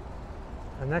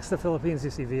 And next to the Philippines, you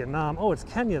see Vietnam. Oh, it's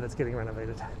Kenya that's getting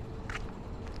renovated.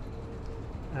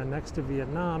 And next to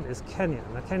Vietnam is Kenya.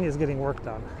 Now Kenya is getting work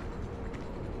done.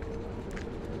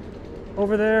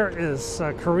 Over there is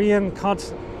Korean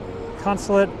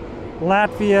consulate,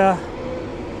 Latvia,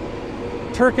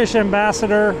 Turkish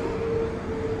ambassador.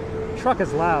 Truck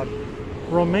is loud.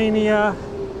 Romania,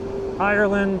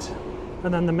 Ireland,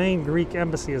 and then the main Greek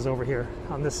embassy is over here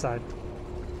on this side.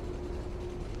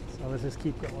 So let's just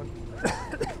keep going.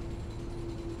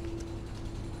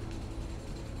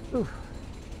 Ooh.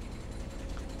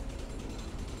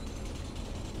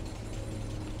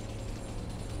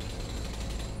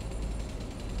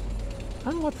 I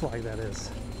don't know what flag that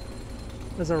is.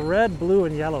 There's a red, blue,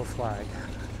 and yellow flag.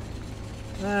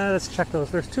 Let's check those.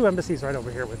 There's 2 embassies right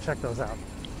over here. We'll check those out,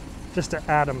 just to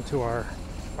add them to our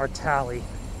tally.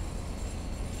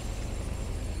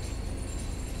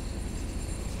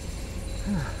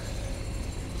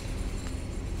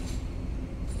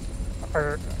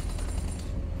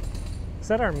 Is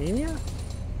that Armenia?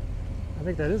 I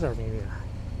think that is Armenia.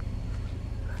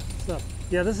 So,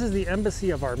 yeah, this is the Embassy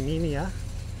of Armenia.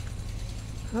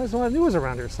 I knew it was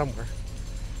around here somewhere.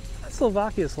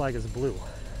 Slovakia's flag is blue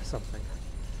or something.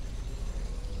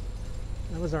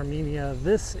 That was Armenia.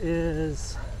 This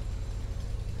is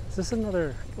this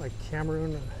another, like,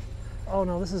 Cameroon? Oh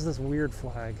no, this is this weird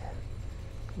flag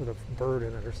with a bird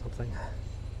in it or something.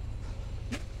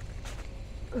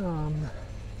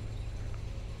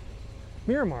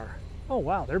 Myanmar. Oh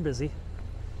wow, they're busy.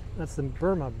 That's the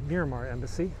Burma Myanmar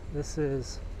Embassy. This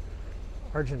is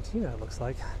Argentina, it looks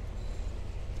like.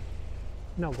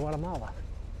 No, Guatemala.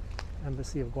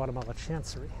 Embassy of Guatemala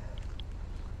Chancery.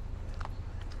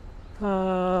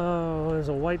 There's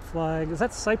a white flag. Is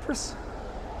that Cyprus?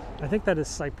 I think that is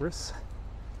Cyprus.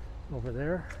 Over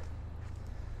there.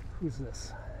 Who's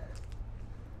this?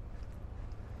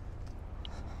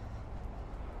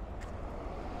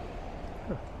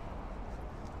 Huh.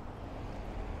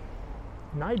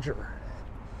 Niger.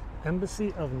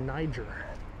 Embassy of Niger.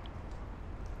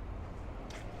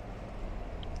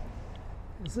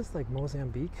 Is this like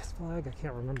Mozambique's flag? I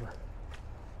can't remember.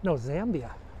 No,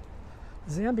 Zambia.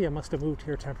 Zambia must have moved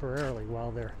here temporarily while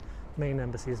their main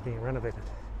embassy is being renovated.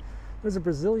 There's a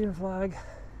Brazilian flag,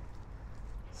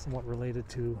 somewhat related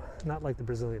to, not like the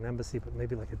Brazilian embassy, but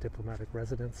maybe like a diplomatic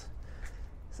residence.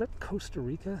 Is that Costa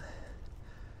Rica?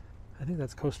 I think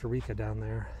that's Costa Rica down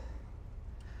there.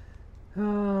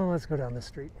 Oh, let's go down this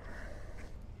street.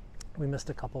 We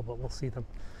missed a couple, but we'll see them.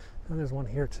 And there's one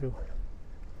here too.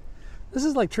 This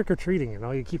is like trick-or-treating, you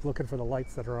know? You keep looking for the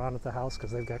lights that are on at the house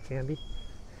because they've got candy.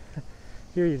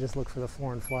 Here you just look for the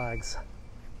foreign flags.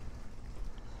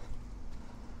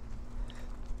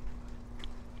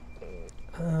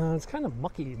 It's kind of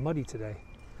muddy today.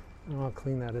 I don't know how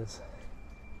clean that is.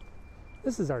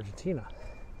 This is Argentina,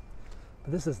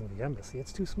 but this isn't the embassy.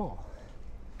 It's too small.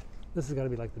 This has got to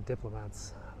be like the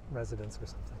diplomat's residence or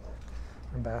something.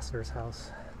 Ambassador's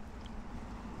house.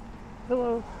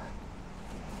 Hello.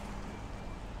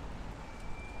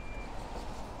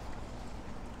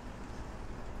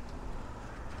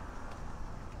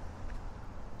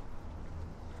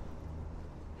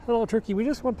 Hello, Turkey. We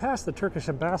just went past the Turkish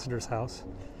ambassador's house.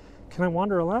 Can I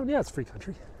wander around? Yeah, it's a free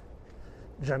country.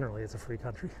 Generally, it's a free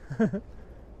country.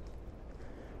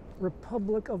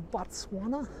 Republic of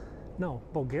Botswana? No,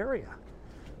 Bulgaria.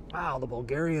 Wow, the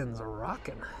Bulgarians are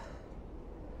rocking.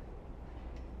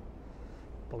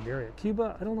 Bulgaria.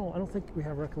 Cuba, I don't know. I don't think we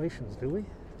have relations, do we?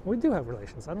 We do have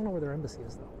relations. I don't know where their embassy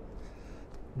is, though.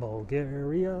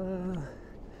 Bulgaria.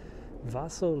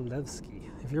 Vasilevsky.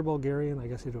 If you're Bulgarian, I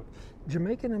guess you do it.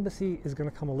 Jamaican embassy is going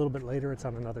to come a little bit later. It's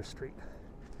on another street.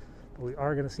 But we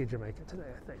are going to see Jamaica today,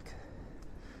 I think.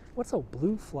 What's a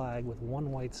blue flag with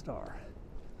one white star?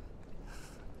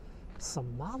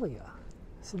 Somalia.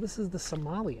 So this is the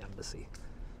Somali embassy.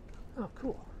 Oh,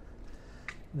 cool.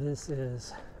 This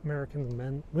is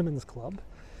American Women's Club.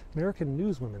 American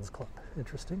News Women's Club.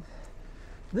 Interesting.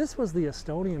 This was the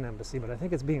Estonian embassy, but I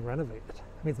think it's being renovated.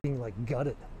 I mean, it's being like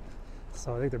gutted.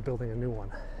 So I think they're building a new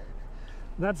one.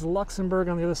 That's Luxembourg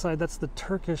on the other side. That's the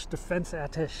Turkish Defense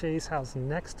Attache's house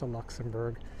next to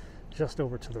Luxembourg, just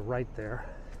over to the right there.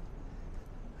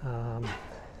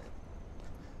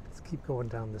 keep going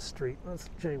down this street. Let's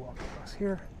jaywalk across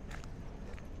here.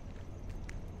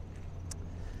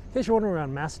 In case you're wondering,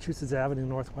 around Massachusetts Avenue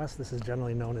Northwest, this is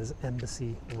generally known as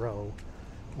Embassy Row,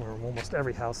 where almost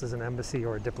every house is an embassy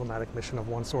or a diplomatic mission of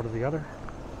one sort or the other.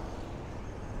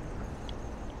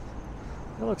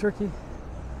 Hello, Turkey.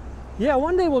 Yeah,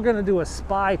 one day we're going to do a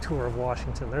spy tour of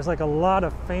Washington. There's like a lot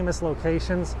of famous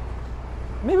locations.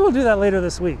 Maybe we'll do that later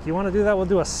this week. You want to do that? We'll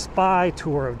do a spy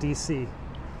tour of DC,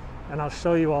 and I'll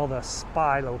show you all the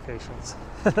spy locations.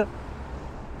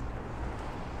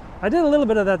 I did a little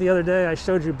bit of that the other day. I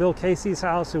showed you Bill Casey's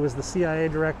house, who was the CIA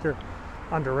director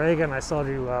under Reagan. I showed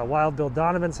you Wild Bill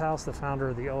Donovan's house, the founder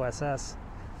of the OSS,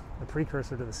 the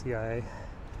precursor to the CIA.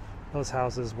 Those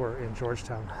houses were in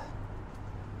Georgetown.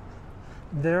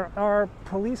 There are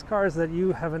police cars that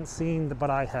you haven't seen, but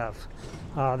I have.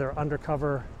 They're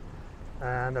undercover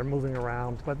and they're moving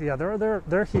around. But yeah,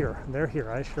 they're here. They're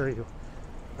here. I assure you.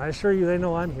 I assure you, they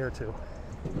know I'm here too.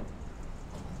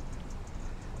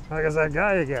 Like, it's that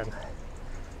guy again.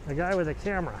 The guy with the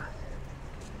camera.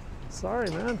 Sorry,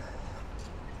 man.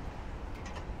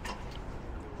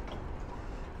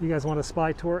 You guys want a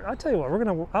spy tour? I'll tell you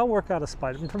what, I'll work out a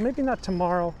spy. Maybe not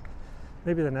tomorrow,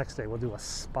 maybe the next day we'll do a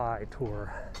spy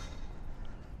tour.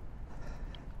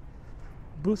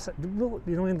 Booth,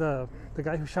 you know, the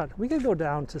guy who shot, we could go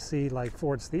down to see like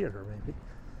Ford's Theater maybe.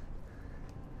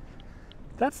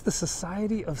 That's the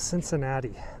Society of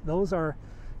Cincinnati. Those are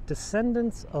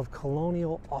descendants of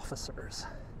colonial officers.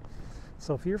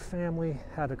 So if your family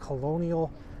had a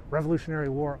colonial Revolutionary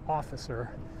War officer,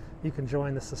 you can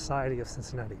join the Society of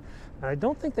Cincinnati. And I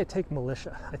don't think they take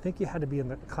militia. I think you had to be in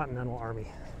the Continental Army.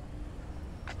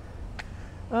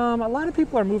 A lot of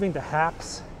people are moving to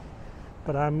Happs,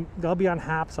 but I'll be on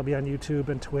Happs, I'll be on YouTube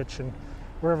and Twitch and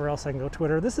wherever else I can go,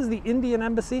 Twitter. This is the Indian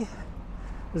Embassy.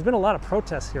 There's been a lot of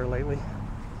protests here lately.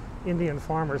 Indian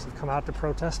farmers have come out to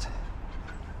protest.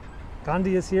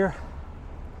 Gandhi is here.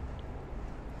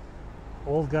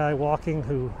 Old guy walking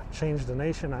who changed the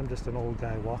nation. I'm just an old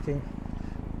guy walking.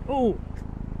 Oh,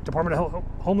 Department of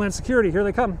Homeland Security, here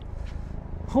they come.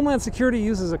 Homeland Security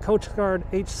uses a Coast Guard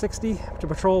H-60 to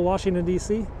patrol Washington,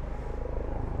 D.C.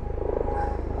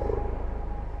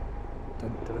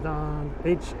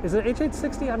 Is it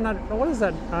H-860? I'm not, what is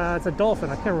that? It's a Dolphin.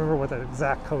 I can't remember what the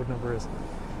exact code number is.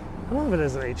 I don't know if it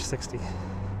is an H-60.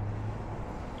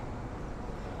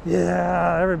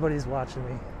 Yeah, everybody's watching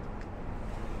me.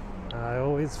 I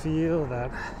always feel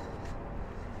that.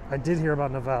 I did hear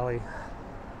about Navalny.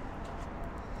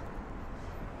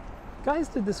 Guys,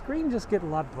 did the screen just get a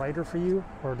lot brighter for you,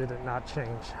 or did it not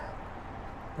change?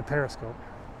 The periscope.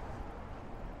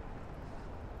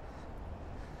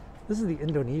 This is the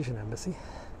Indonesian Embassy.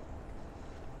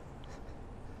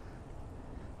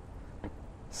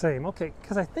 Same, okay,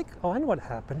 because I think, oh, I know what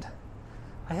happened.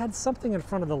 I had something in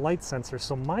front of the light sensor,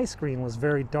 so my screen was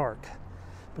very dark.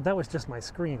 But that was just my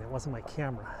screen, it wasn't my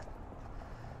camera.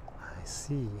 I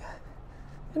see.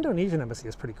 Indonesian Embassy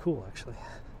is pretty cool, actually.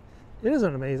 It is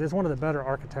an amazing, it's one of the better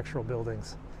architectural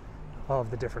buildings of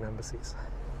the different embassies.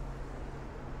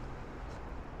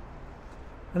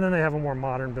 And then they have a more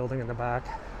modern building in the back.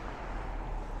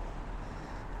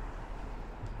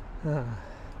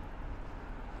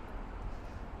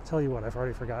 Tell you what, I've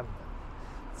already forgotten.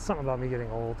 It's something about me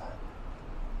getting old.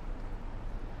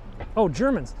 Oh,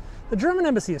 Germans. The German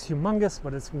embassy is humongous,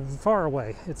 but it's far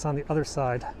away. It's on the other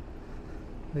side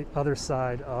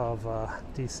of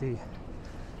DC,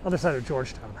 other side of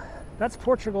Georgetown. That's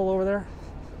Portugal over there,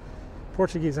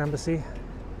 Portuguese embassy.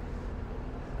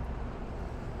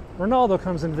 Ronaldo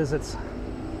comes and visits.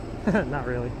 Not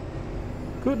really.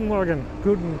 Guten Morgen,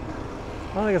 Guten.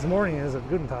 I don't think it's morning, is it?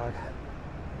 Guten Tag.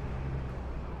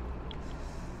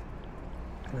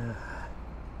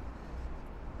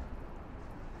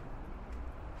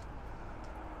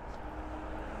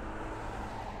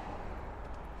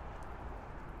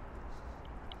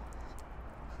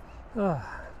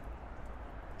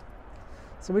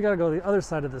 So we got to go to the other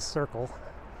side of this circle,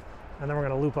 and then we're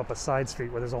going to loop up a side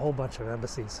street where there's a whole bunch of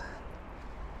embassies.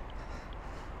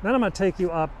 Then I'm going to take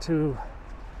you up to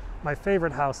my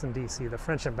favorite house in DC, the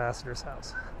French ambassador's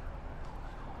house.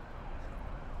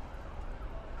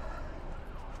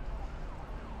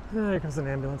 Here comes an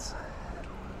ambulance.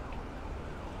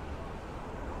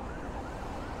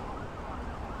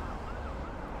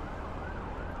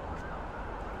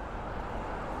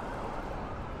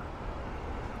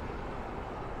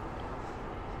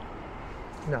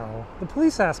 No, the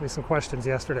police asked me some questions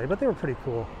yesterday, but they were pretty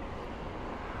cool.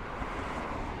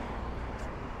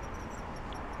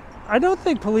 I don't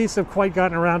think police have quite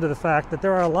gotten around to the fact that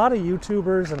there are a lot of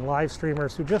YouTubers and live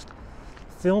streamers who just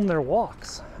film their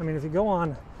walks. I mean, if you go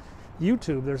on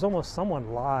YouTube, there's almost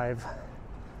someone live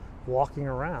walking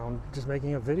around just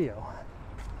making a video.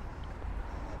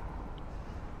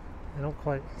 I don't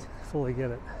quite fully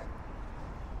get it.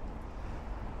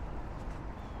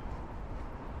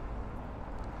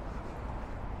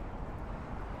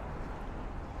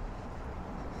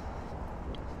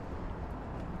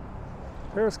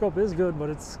 Periscope is good, but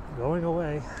it's going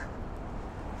away.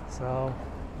 So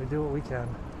we do what we can.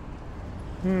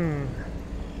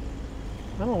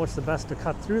 I don't know what's the best, to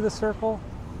cut through the circle?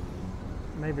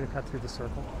 Maybe to cut through the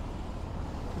circle.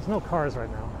 There's no cars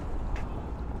right now.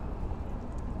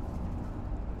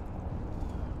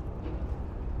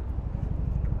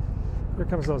 Here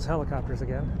comes those helicopters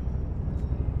again.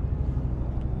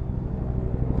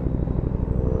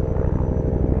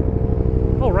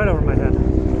 Oh, right over my head.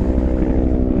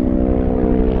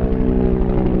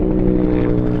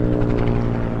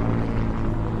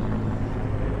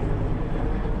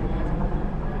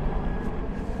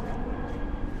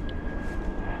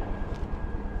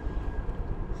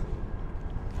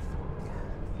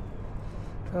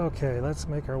 Okay, let's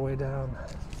make our way down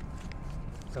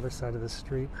the other side of the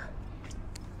street.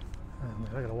 Oh, man,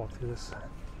 I gotta walk through this.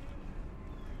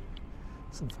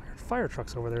 Some fire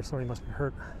trucks over there. Somebody must be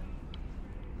hurt.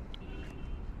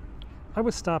 I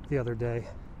was stopped the other day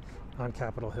on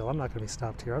Capitol Hill. I'm not gonna be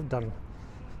stopped here.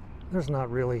 There's not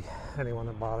really anyone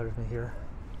that bothers me here.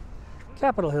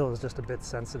 Capitol Hill is just a bit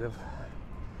sensitive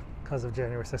because of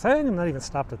January 6th. I'm not even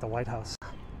stopped at the White House.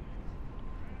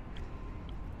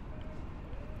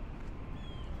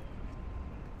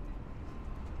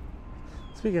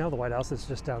 Speaking of the White House, it's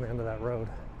just down the end of that road.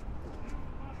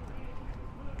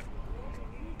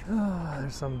 Oh,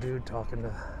 there's some dude talking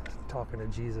to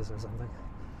Jesus or something.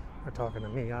 Or talking to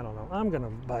me, I don't know. I'm gonna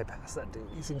bypass that dude.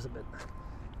 He seems a bit...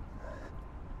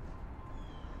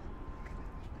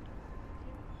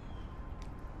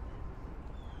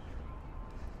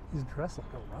 He's dressed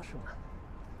like a Russian.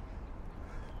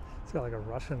 He's got like a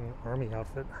Russian army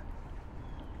outfit.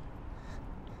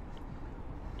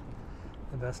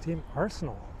 The best team?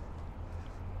 Arsenal.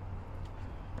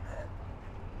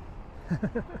 I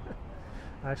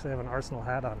actually have an Arsenal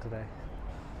hat on today.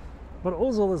 But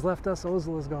Ozil has left us.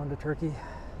 Ozil has gone to Turkey.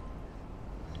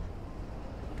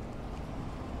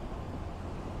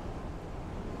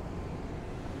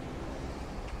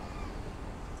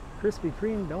 Krispy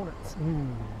Kreme donuts.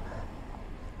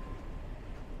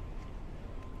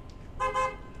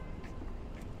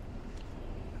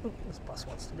 Oh, this bus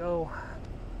wants to go.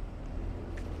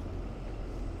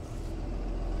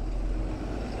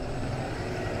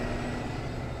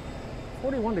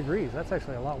 41 degrees. That's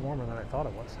actually a lot warmer than I thought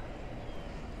it was.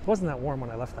 It wasn't that warm when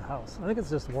I left the house. I think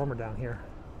it's just warmer down here.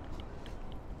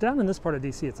 Down in this part of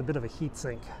DC, it's a bit of a heat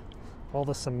sink. All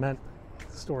the cement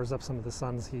stores up some of the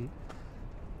sun's heat.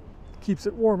 Keeps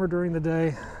it warmer during the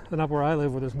day than up where I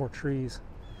live, where there's more trees,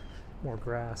 more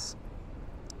grass,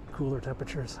 cooler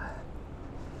temperatures.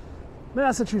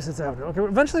 Massachusetts Avenue. Okay,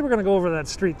 eventually we're going to go over that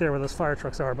street there where those fire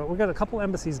trucks are, but we've got a couple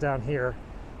embassies down here,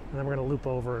 and then we're going to loop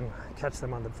over and catch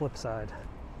them on the flip side.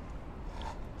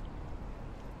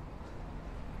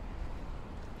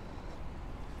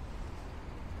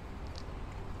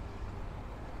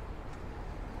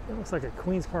 It looks like a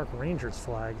Queen's Park Rangers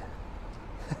flag.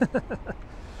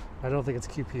 I don't think it's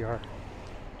QPR.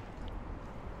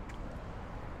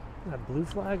 That blue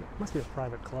flag must be a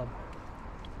private club.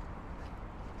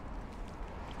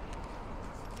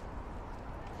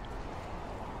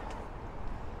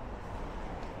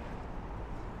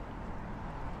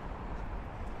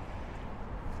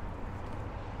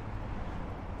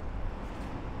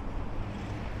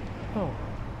 Oh,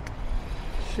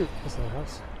 shoot, what's that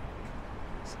house?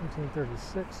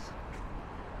 1736.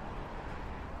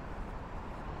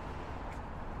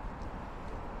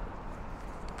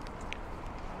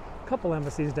 Couple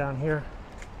embassies down here.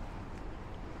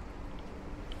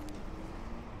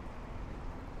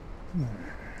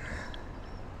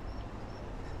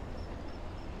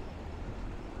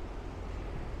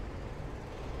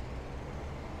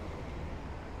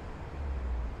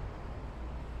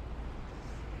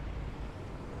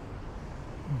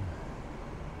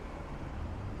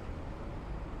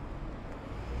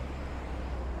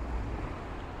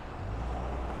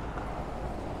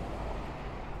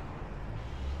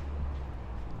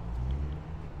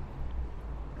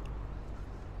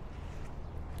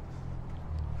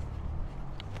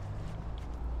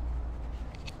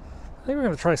 I think we're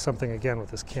going to try something again with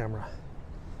this camera.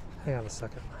 Hang on a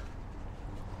second.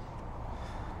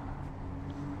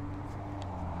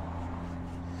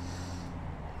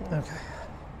 Okay.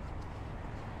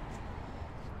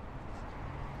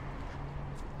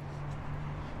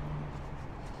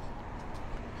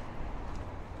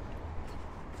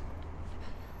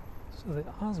 So the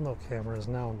Osmo camera is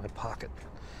now in my pocket,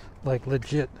 like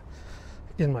legit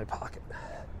in my pocket.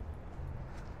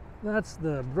 That's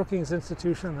the Brookings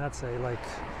Institution. That's a like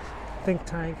think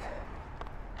tank.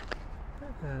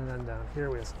 And then down here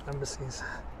we have some embassies.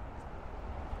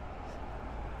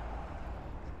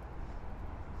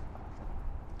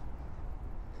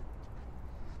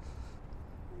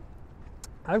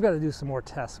 I've got to do some more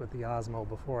tests with the Osmo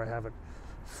before I have it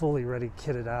fully ready,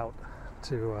 kitted out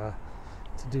to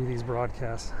do these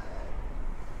broadcasts.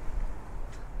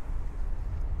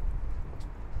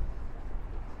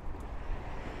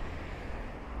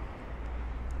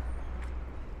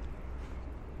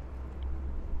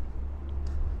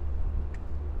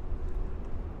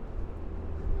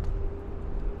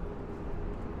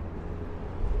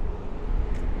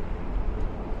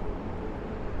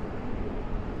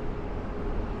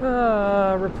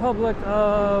 Republic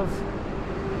of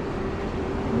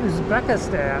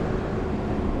Uzbekistan.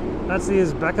 That's the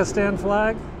Uzbekistan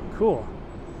flag? Cool.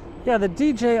 Yeah, the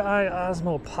DJI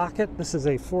Osmo Pocket. This is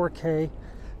a 4K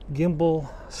gimbal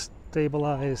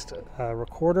stabilized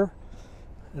recorder.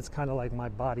 It's kind of like my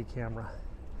body camera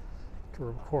to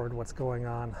record what's going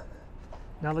on.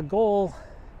 Now the goal,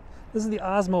 this is the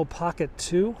Osmo Pocket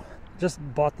 2. Just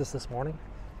bought this morning.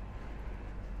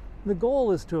 The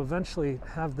goal is to eventually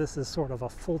have this as sort of a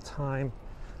full-time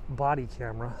body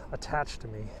camera attached to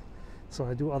me, so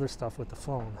I do other stuff with the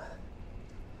phone.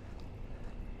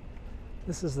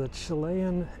 This is the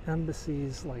Chilean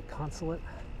Embassy's like consulate.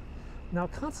 Now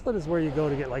consulate is where you go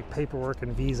to get like paperwork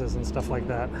and visas and stuff like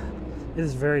that. It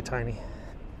is very tiny.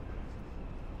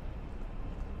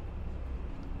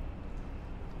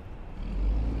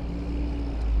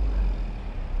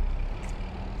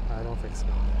 I don't think so.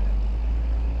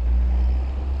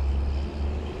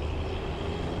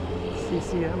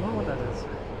 CCM, I don't know what that is.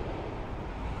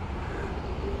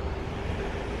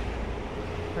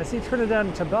 I see Trinidad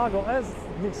and Tobago.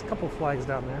 There's a couple flags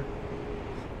down there.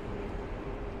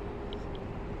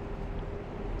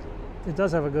 It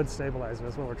does have a good stabilizer,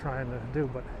 that's what we're trying to do,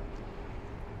 but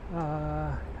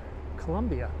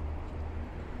Colombia.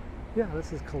 Yeah,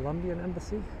 this is Colombian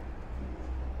Embassy.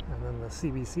 And then the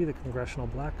CBC, the Congressional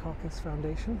Black Caucus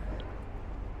Foundation.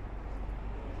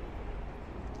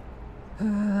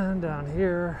 And down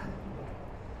here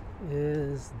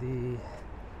is the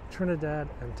Trinidad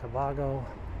and Tobago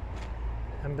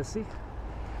Embassy,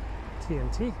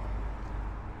 TNT.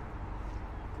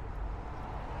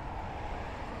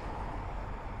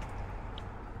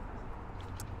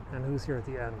 And who's here at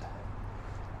the end?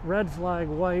 Red flag,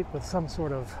 white with some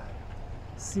sort of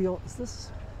seal. Is this?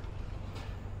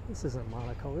 This isn't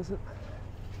Monaco, is it?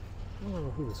 I don't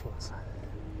remember who this was.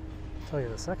 I'll tell you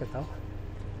in a second though.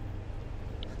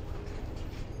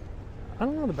 I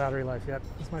don't know the battery life yet.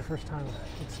 It's my first time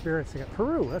experiencing it.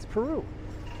 Peru, that's Peru.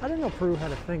 I didn't know Peru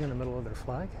had a thing in the middle of their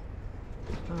flag.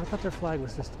 I thought their flag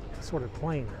was just sort of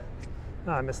plain.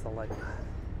 Oh, I missed the light.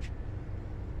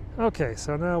 Okay,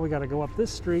 so now we got to go up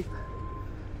this street,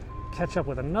 catch up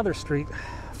with another street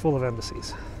full of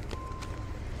embassies.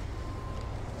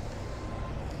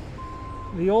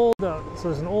 The old,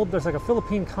 so there's like a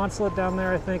Philippine consulate down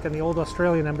there, I think, and the old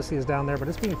Australian embassy is down there, but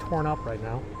it's being torn up right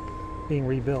now, being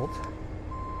rebuilt.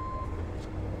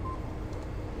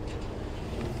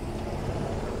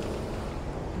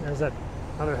 There's that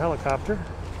other helicopter.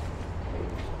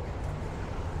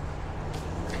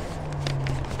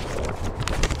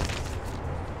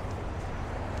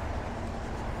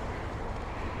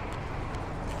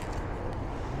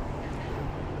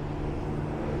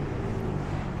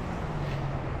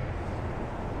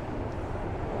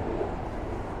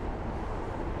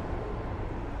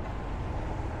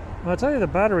 Well, I'll tell you, the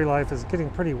battery life is getting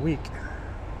pretty weak.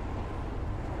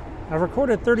 I've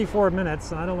recorded 34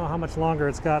 minutes, and I don't know how much longer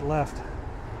it's got left.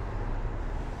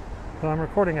 But I'm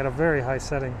recording at a very high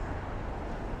setting.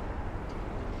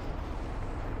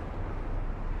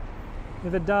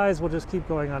 If it dies, we'll just keep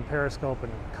going on Periscope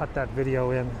and cut that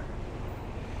video in.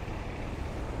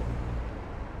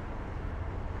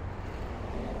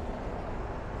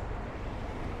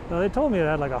 Now, they told me it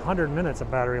had like 100 minutes of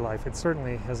battery life. It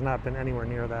certainly has not been anywhere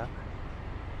near that.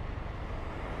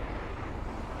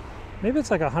 Maybe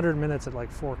it's like 100 minutes at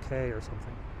like 4K or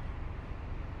something.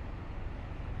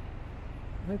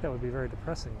 I think that would be very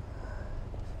depressing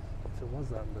if it was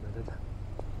that limited.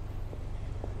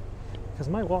 Because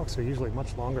my walks are usually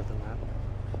much longer than that.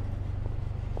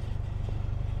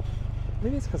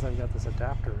 Maybe it's because I've got this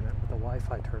adapter in it with the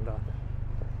Wi-Fi turned on.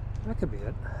 That could be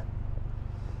it.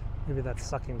 Maybe that's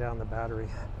sucking down the battery.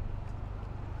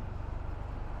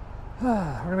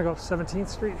 We're going to go up 17th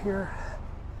Street here.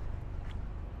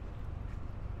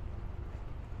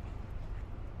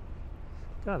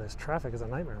 God, this traffic is a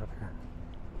nightmare up here.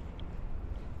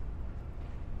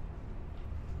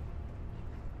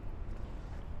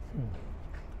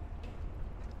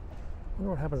 I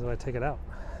wonder what happens if I take it out.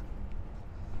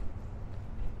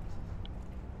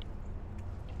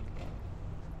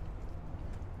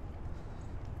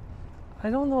 I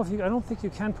don't know if you, I don't think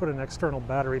you can put an external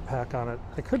battery pack on it.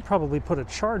 I could probably put a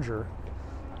charger.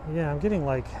 Yeah, I'm getting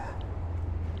like,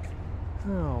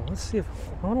 oh, let's see if,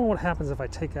 I don't know what happens if I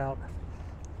take out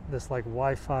this like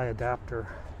Wi-Fi adapter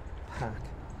hack.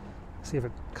 See if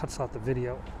it cuts out the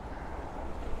video.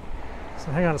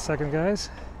 So hang on a second, guys.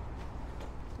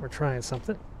 We're trying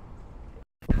something.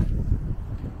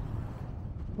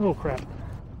 Oh crap.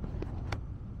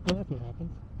 Well, that can happen.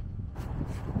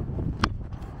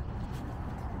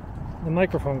 The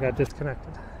microphone got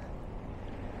disconnected.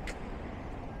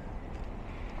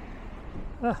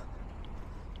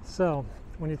 So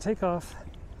when you take off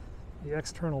the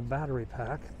external battery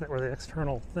pack, or the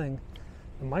external thing,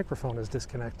 the microphone is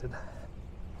disconnected.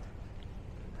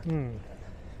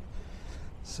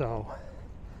 So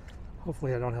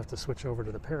hopefully I don't have to switch over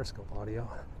to the Periscope audio.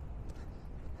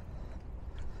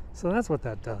 So that's what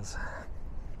that does.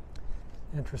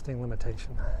 Interesting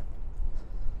limitation.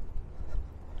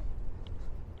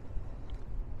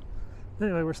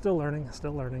 Anyway, we're still learning,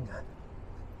 still learning.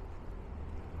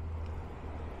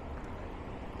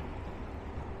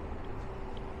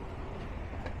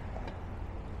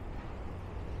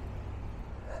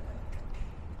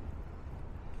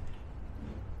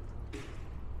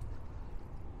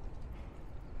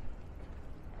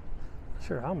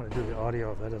 Sure, I'm going to do the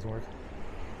audio if that doesn't work.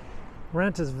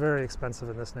 Rent is very expensive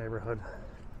in this neighborhood.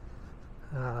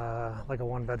 Like a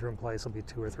one-bedroom place will be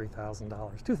 $2,000 or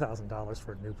 $3,000. $2,000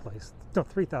 for a new place. No,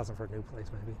 $3,000 for a new place,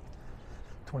 maybe.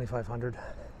 $2,500.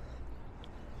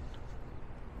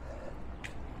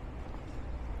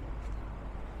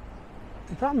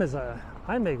 The problem is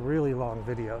I make really long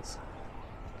videos.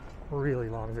 Really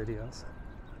long videos.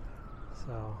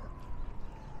 So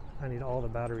I need all the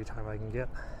battery time I can get.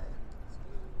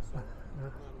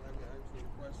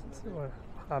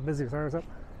 Busy with ours up.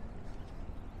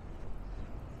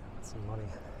 Some money.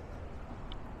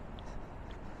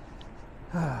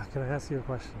 Can I ask you a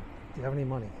question? Do you have any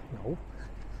money? No,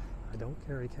 I don't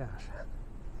carry cash.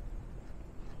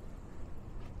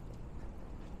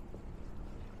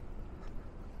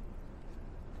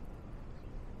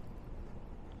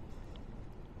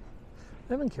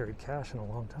 I haven't carried cash in a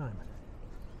long time.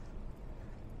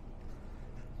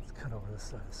 Let's cut over this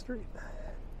side of the street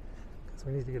because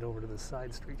we need to get over to this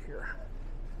side street here.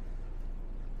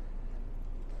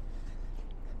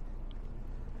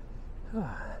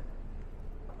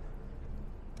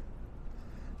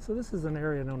 So this is an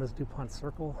area known as DuPont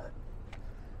Circle.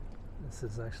 This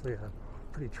is actually a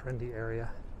pretty trendy area.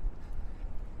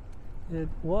 It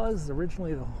was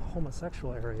originally the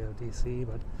homosexual area of DC,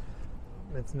 but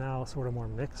it's now sort of more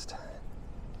mixed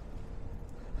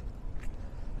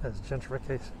as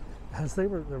gentrification, as they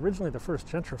were originally the first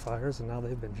gentrifiers, and now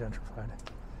they've been gentrified.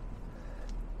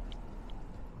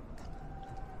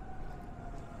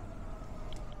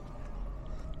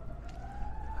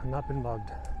 I've not been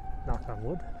mugged, knock on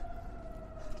wood.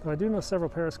 Though I do know several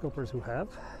periscopers who have.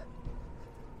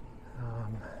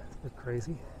 It's a bit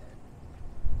crazy.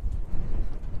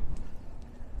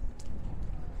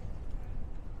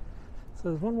 So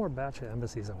there's one more batch of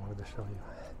embassies I wanted to show you.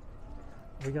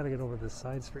 We got to get over this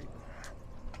side street.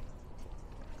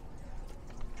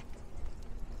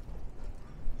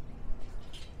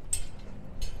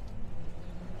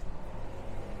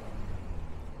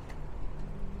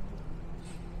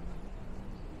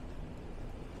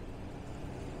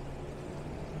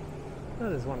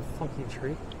 That is one funky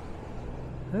tree.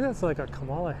 I think that's like a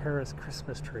Kamala Harris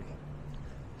Christmas tree.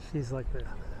 She's like the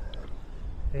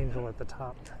angel at the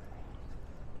top.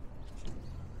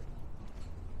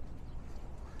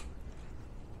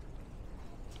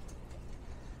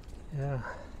 Yeah,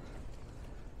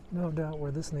 no doubt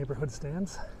where this neighborhood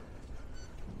stands.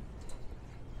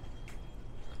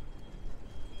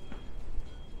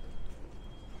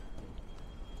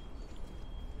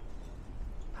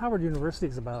 Howard University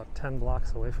is about 10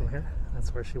 blocks away from here.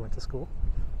 That's where she went to school.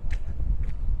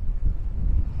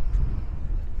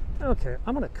 Okay,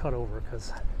 I'm going to cut over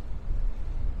because,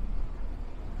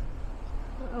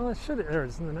 well, it should, there it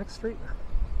is in the next street.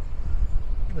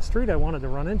 The street I wanted to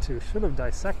run into should have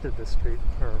dissected this street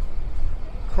or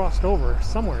crossed over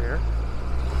somewhere here.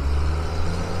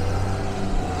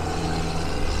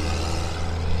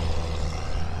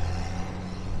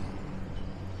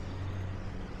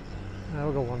 Now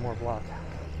we'll go one more block.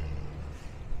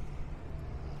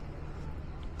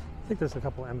 I think there's a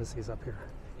couple embassies up here.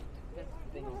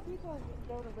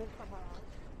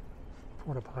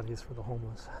 Porta potties for the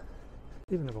homeless.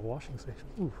 Even have a washing station.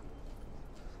 Ooh.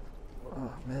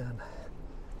 Oh man,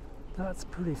 that's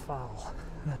pretty foul.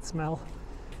 That smell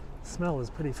is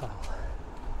pretty foul.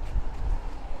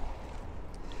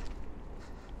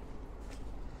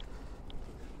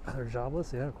 They're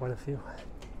jobless? Yeah, quite a few.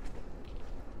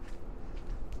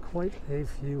 Quite a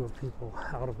few of people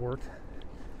out of work.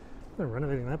 They're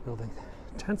renovating that building.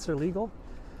 Tents are legal?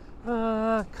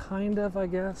 Kind of, I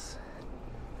guess.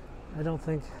 I don't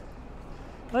think...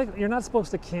 Like, you're not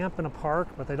supposed to camp in a park,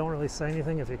 but they don't really say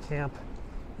anything if you camp.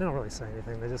 They don't really say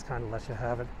anything. They just kind of let you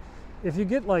have it. If you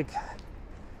get, like,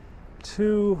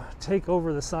 to take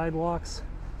over the sidewalks,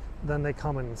 then they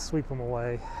come and sweep them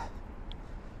away.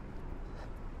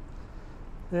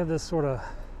 They have this sort of...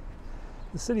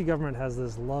 The city government has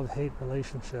this love-hate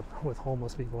relationship with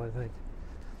homeless people, I think.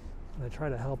 They try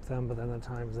to help them, but then at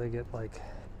times they get like,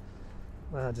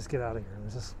 just get out of here.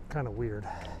 It's just kind of weird.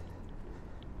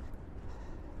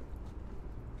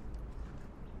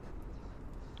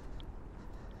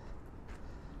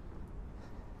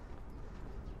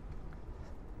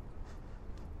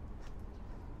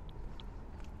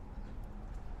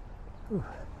 Ooh.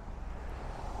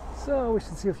 So we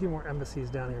should see a few more embassies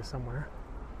down here somewhere.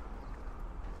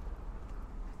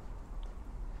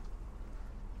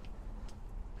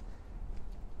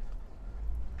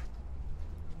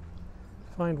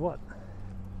 Find what?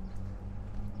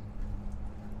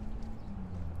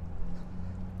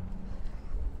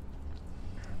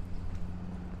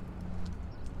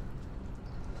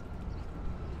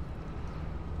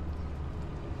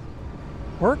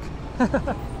 Work?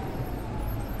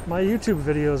 My YouTube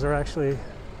videos are actually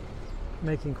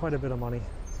making quite a bit of money.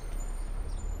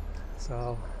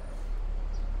 So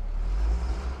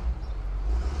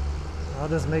I'll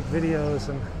just make videos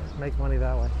and make money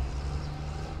that way.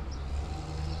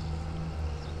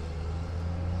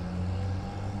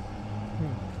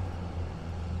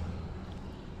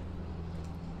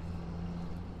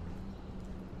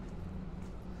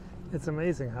 It's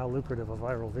amazing how lucrative a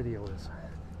viral video is.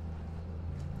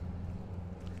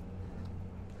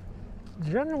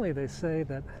 Generally, they say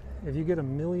that if you get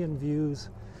 1 million views,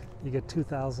 you get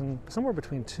 2,000, somewhere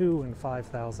between 2 and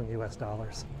 5,000 US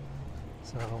dollars.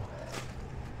 So,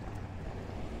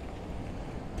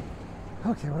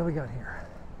 okay, what do we got here?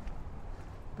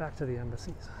 Back to the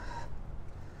embassies.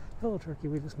 Hello, Turkey.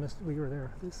 We just missed. We were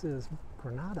there. This is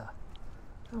Grenada.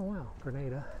 Oh wow,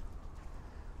 Grenada.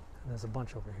 And there's a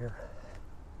bunch over here.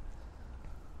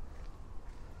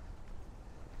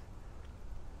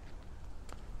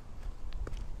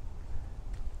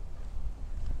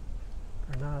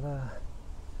 Grenada.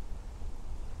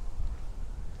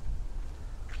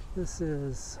 This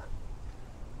is,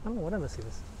 I don't know what embassy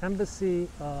this is. Embassy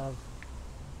of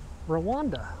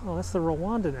Rwanda. Oh, that's the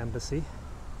Rwandan embassy.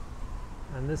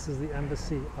 And this is the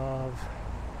embassy of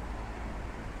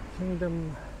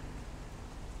Kingdom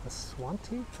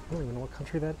Aswanti? I don't even know what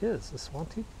country that is.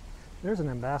 Aswanti? There's an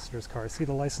ambassador's card. See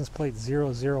the license plate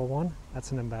 001?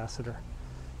 That's an ambassador.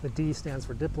 The D stands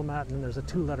for diplomat, and then there's a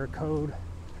 2-letter code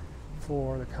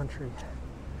for the country.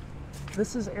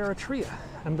 This is Eritrea,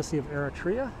 Embassy of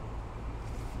Eritrea.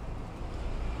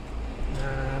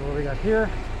 And what do we got here?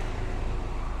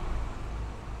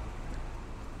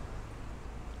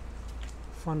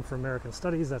 Fund for American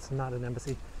Studies. That's not an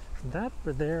embassy. That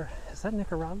over there, is that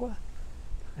Nicaragua?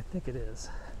 I think it is.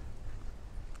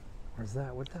 Or is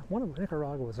that? What that? One of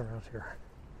Nicaragua was around here.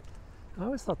 I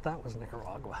always thought that was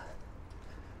Nicaragua.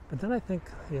 But then I think,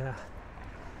 yeah,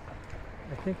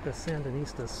 I think the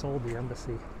Sandinistas sold the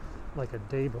embassy like a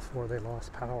day before they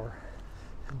lost power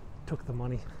and took the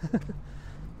money.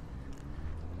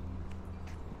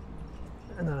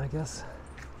 And then I guess,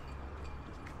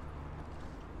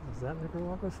 is that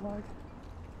Nicaragua's flag?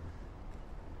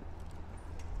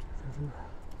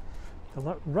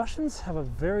 The Russians have a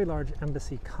very large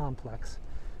embassy complex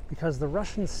because the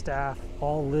Russian staff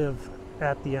all live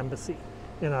at the embassy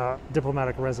in a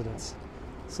diplomatic residence.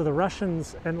 So the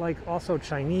Russians, and like also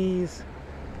Chinese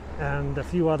and a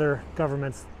few other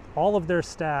governments, all of their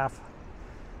staff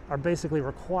are basically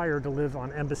required to live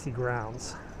on embassy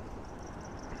grounds.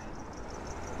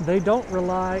 They don't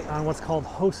rely on what's called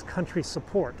host country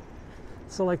support.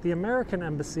 So like the American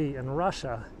embassy in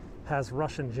Russia has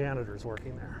Russian janitors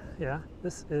working there. Yeah,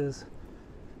 this is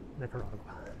Nicaragua.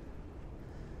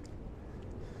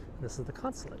 This is the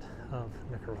consulate of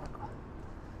Nicaragua.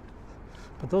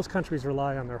 But those countries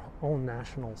rely on their own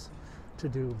nationals to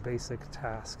do basic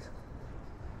tasks.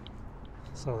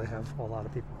 So they have a lot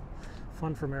of people.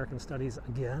 Fund for American Studies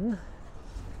again.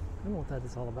 I don't know what that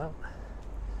is all about.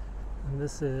 And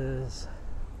this is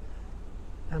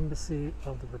Embassy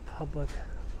of the Republic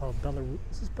of Belarus.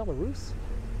 Is this Belarus?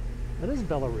 That is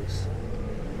Belarus.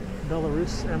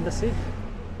 Belarus Embassy.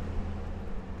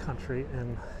 Country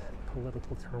in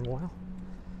political turmoil.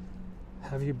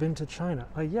 Have you been to China?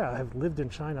 Yeah, I've lived in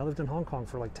China. I lived in Hong Kong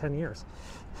for like 10 years.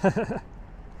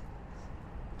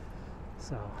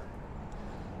 So,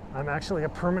 I'm actually a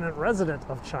permanent resident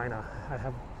of China. I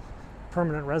have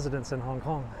permanent residence in Hong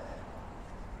Kong.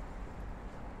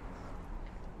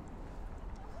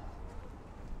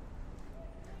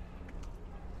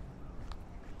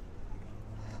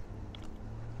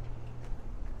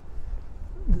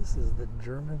 This is the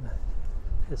German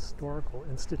Historical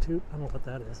Institute. I don't know what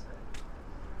that is.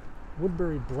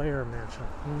 Woodbury Blair Mansion.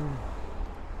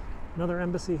 Another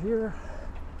embassy here.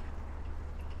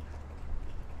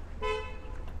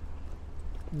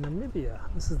 Namibia.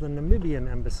 This is the Namibian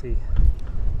Embassy.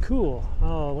 Cool.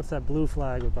 Oh, what's that blue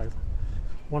flag with like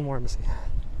one more embassy?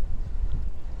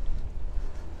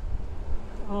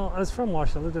 Oh, I was from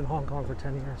Washington. I lived in Hong Kong for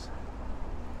 10 years.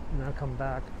 And I come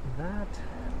back. That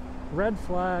red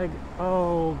flag.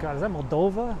 Oh God, is that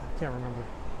Moldova? I can't remember.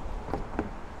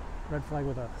 Red flag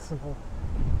with a simple.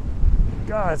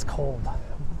 God, it's cold.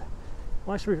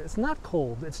 Well, actually, it's not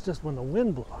cold. It's just when the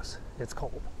wind blows, it's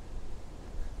cold.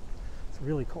 It's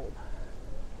really cold.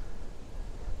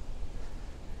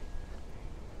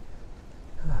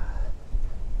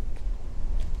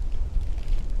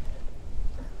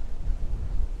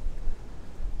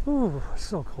 Ooh,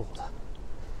 so cold.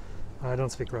 I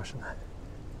don't speak Russian.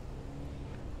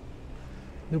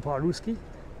 Nu по-русски.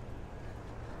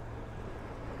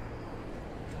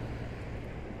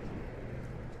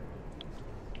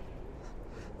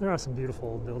 There are some beautiful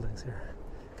old buildings here.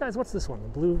 Guys, what's this one? The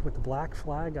blue with the black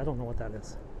flag? I don't know what that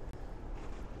is.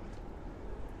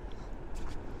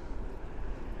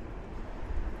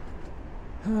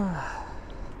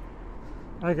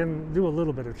 I can do a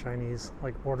little bit of Chinese,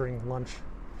 like ordering lunch,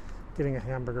 getting a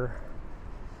hamburger,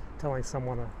 telling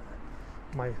someone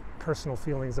my personal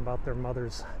feelings about their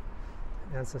mother's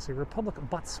ancestry. Republic of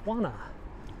Botswana.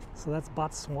 So that's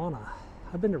Botswana.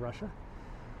 I've been to Russia.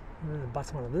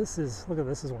 Botswana. This is, look at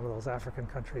this, is one of those African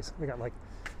countries. They got like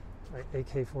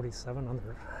AK-47 on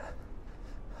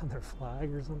their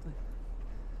flag or something.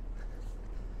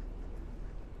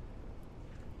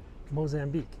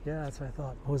 Mozambique. Yeah, that's what I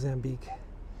thought. Mozambique.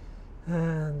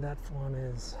 And that one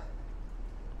is,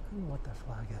 I don't know what that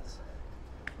flag is.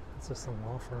 It's just some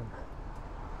law firm.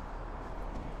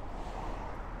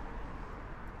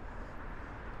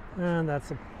 And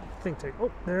that's a think tank.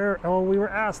 Oh, there. Oh, we were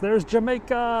asked. There's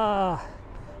Jamaica.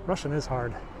 Russian is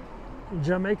hard.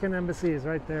 Jamaican embassy is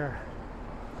right there.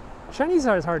 Chinese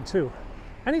is hard too.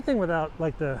 Anything without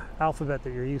like the alphabet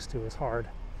that you're used to is hard,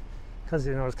 because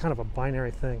you know it's kind of a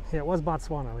binary thing. Yeah, it was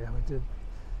Botswana. Yeah, we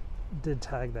did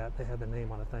tag that. They had the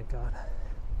name on it. Thank God.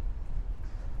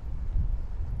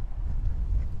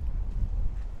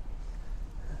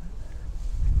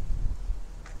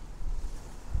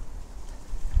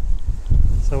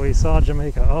 So we saw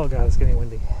Jamaica. Oh God, it's getting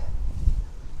windy.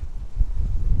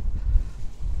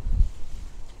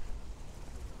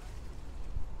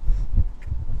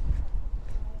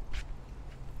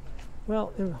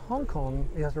 Well, in Hong Kong,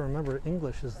 you have to remember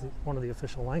English is one of the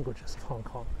official languages of Hong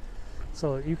Kong.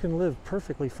 So you can live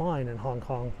perfectly fine in Hong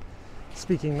Kong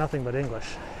speaking nothing but English.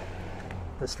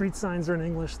 The street signs are in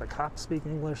English, the cops speak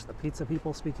English, the pizza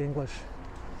people speak English.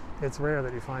 It's rare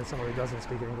that you find someone who doesn't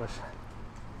speak English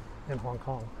in Hong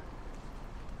Kong.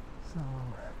 So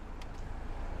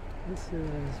this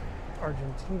is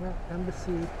Argentina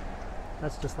Embassy.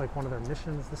 That's just like one of their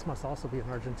missions. This must also be an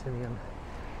Argentinian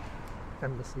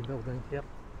embassy building. Yep.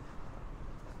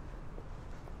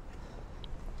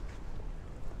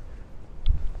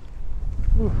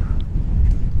 Ooh.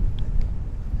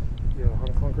 You have a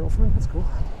Hong Kong girlfriend? That's cool.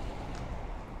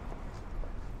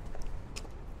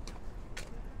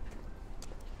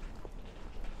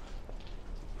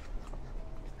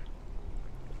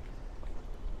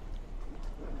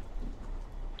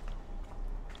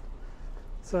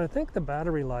 So I think the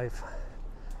battery life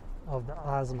of the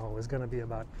Osmo is going to be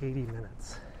about 80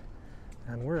 minutes.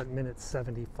 And we're at minute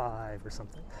 75 or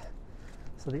something.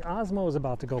 So the Osmo is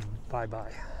about to go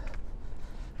bye-bye.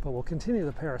 But we'll continue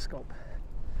the Periscope,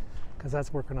 because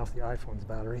that's working off the iPhone's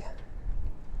battery.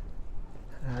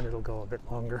 And it'll go a bit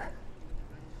longer.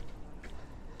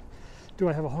 Do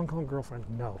I have a Hong Kong girlfriend?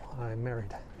 No, I'm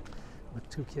married with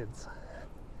 2 kids.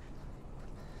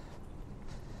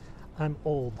 I'm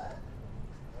old.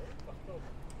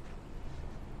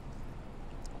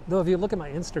 Though if you look at my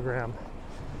Instagram,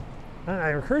 And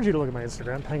I encourage you to look at my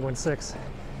Instagram, Penguin6.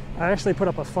 I actually put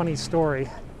up a funny story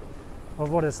of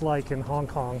what it's like in Hong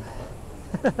Kong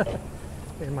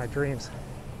in my dreams.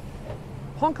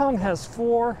 Hong Kong has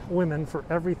 4 women for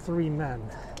every 3 men.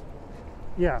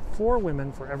 Yeah, 4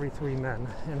 women for every 3 men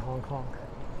in Hong Kong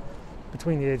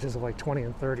between the ages of like 20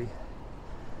 and 30.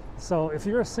 So if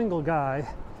you're a single guy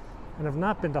and have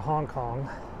not been to Hong Kong,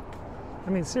 I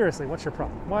mean, seriously, what's your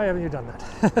problem? Why haven't you done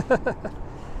that?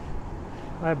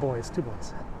 I have boys, 2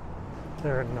 boys.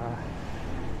 They're in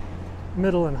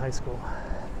middle and high school.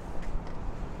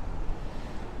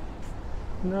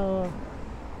 No,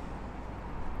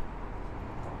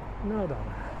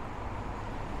 Donna.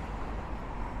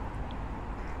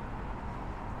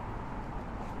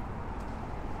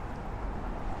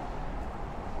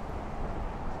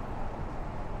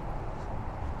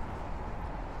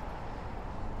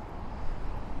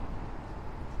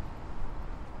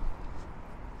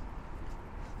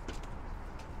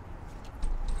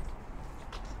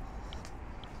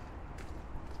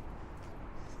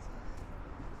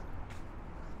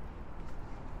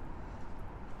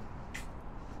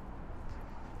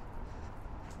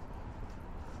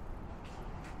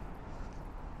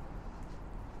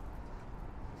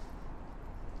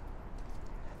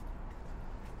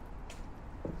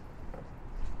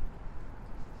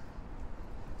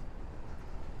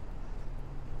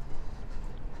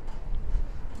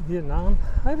 Vietnam?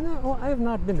 I have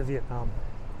not been to Vietnam.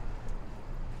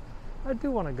 I do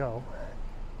want to go.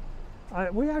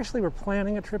 We actually were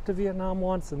planning a trip to Vietnam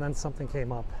once, and then something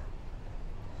came up.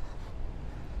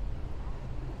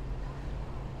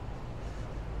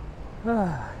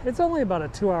 It's only about a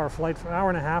 2-hour flight, an hour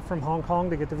and a half from Hong Kong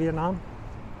to get to Vietnam.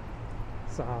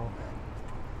 So,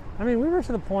 I mean, we were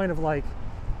to the point of like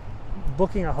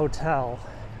booking a hotel,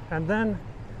 and then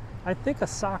I think a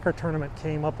soccer tournament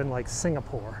came up in like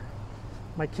Singapore.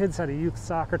 My kids had a youth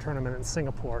soccer tournament in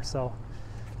Singapore, so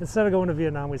instead of going to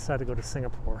Vietnam, we decided to go to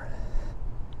Singapore.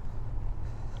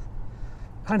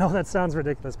 I know that sounds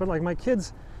ridiculous, but like my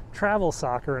kids travel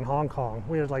soccer in Hong Kong.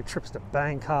 We had like trips to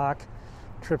Bangkok,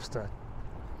 trips to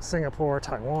Singapore,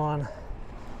 Taiwan.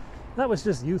 That was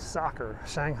just youth soccer,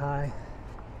 Shanghai.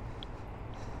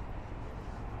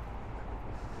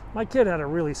 My kid had a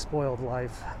really spoiled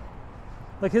life.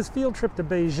 Like his field trip to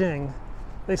Beijing,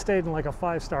 they stayed in like a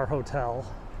 5-star hotel,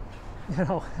 you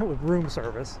know, with room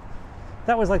service.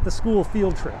 That was like the school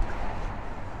field trip.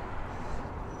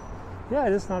 Yeah,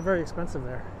 it's not very expensive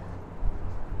there.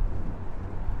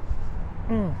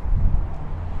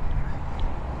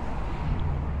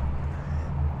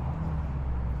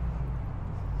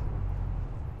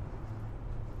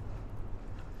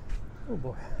 Oh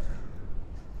boy.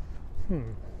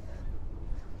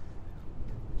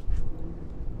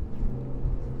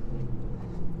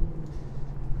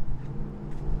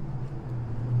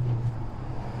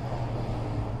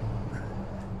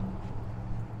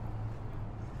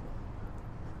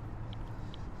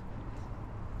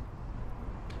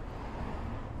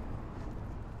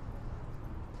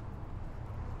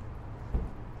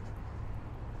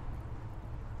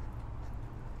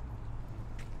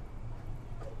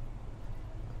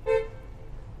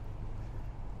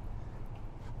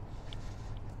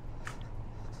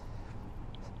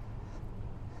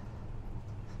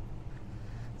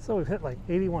 So we've hit like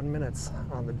 81 minutes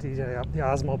on the DJ, the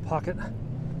Osmo Pocket.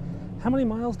 How many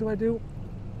miles do I do?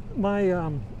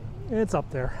 It's up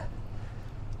there.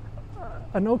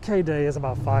 An okay day is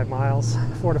about 5 miles,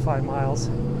 4 to 5 miles.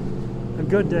 A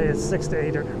good day is 6 to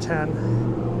 8 or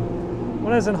 10.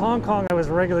 When I was in Hong Kong, I was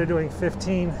regularly doing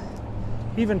 15,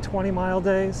 even 20-mile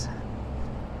days,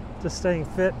 just staying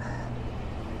fit.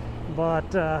 But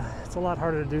it's a lot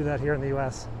harder to do that here in the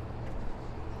US.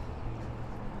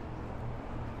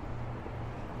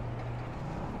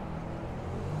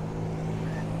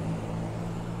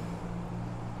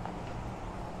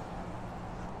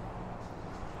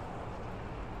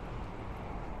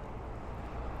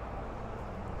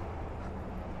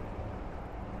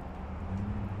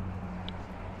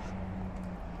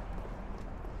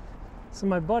 So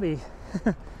my buddy,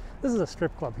 this is a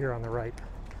strip club here on the right.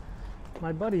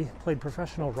 My buddy played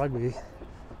professional rugby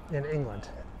in England.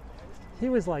 He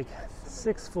was like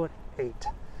 6'8",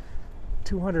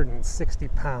 260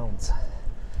 pounds.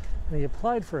 And he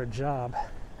applied for a job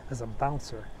as a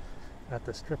bouncer at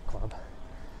the strip club.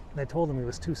 And they told him he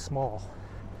was too small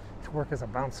to work as a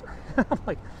bouncer. I'm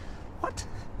like, what?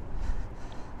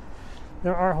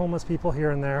 There are homeless people here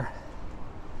and there.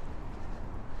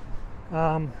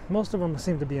 Most of them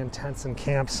seem to be in tents and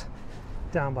camps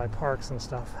down by parks and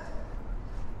stuff.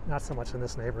 Not so much in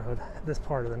this neighborhood, this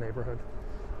part of the neighborhood.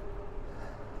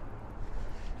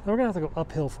 We're gonna have to go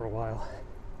uphill for a while.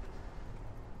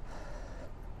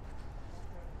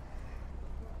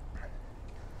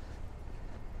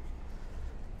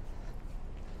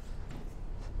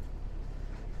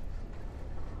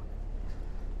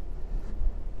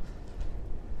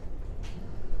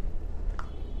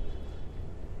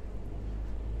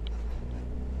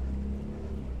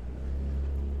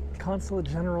 Consulate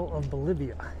General of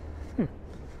Bolivia.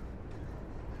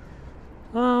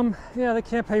 Yeah, they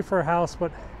can't pay for a house,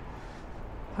 but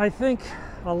I think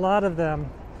a lot of them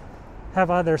have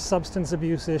either substance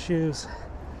abuse issues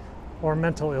or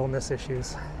mental illness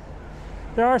issues.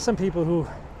 There are some people who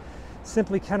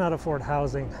simply cannot afford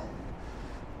housing,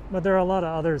 but there are a lot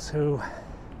of others who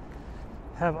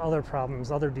have other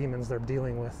problems, other demons they're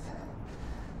dealing with.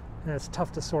 And it's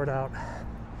tough to sort out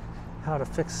how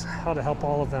to help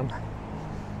all of them.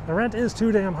 The rent is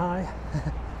too damn high.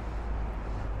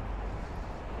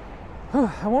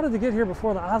 I wanted to get here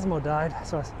before the Osmo died,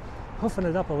 so I was hoofing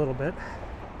it up a little bit.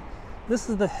 This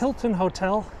is the Hilton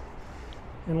Hotel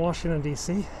in Washington,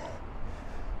 D.C.,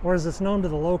 or as it's known to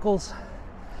the locals,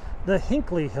 the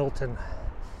Hinckley Hilton.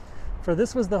 For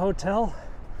this was the hotel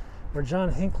where John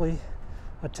Hinckley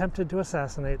attempted to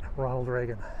assassinate Ronald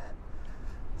Reagan.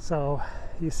 So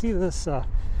you see this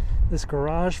this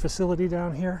garage facility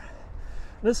down here.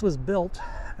 This was built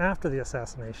after the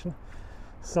assassination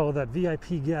so that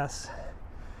VIP guests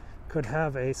could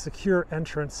have a secure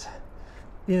entrance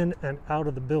in and out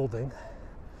of the building.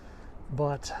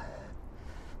 But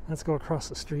let's go across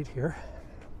the street here.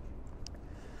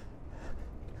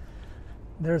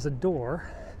 There's a door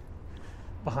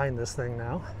behind this thing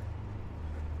now.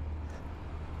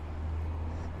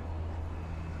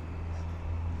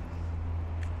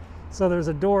 So there's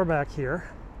a door back here,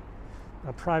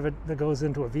 a private that goes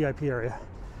into a VIP area.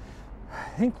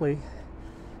 Hinckley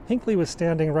was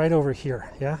standing right over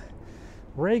here, yeah?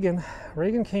 Reagan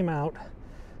came out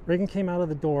of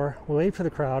the door, waved to the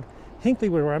crowd. Hinckley,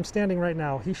 where I'm standing right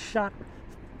now, he shot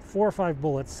 4 or 5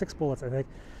 bullets, 6 bullets I think,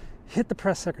 hit the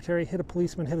press secretary, hit a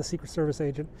policeman, hit a Secret Service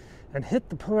agent, and hit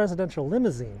the presidential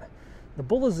limousine. The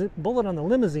bullet on the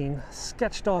limousine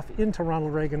sketched off into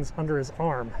Ronald Reagan's under his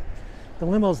arm. The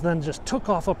limos then just took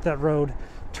off up that road,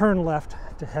 turned left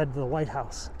to head to the White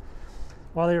House.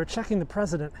 While they were checking the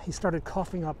president, he started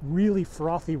coughing up really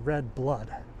frothy red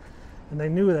blood. And they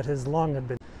knew that his lung had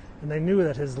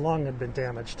been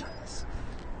damaged.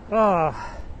 The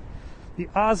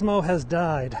Osmo has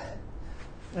died.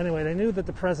 Anyway, they knew that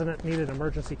the president needed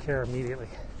emergency care immediately.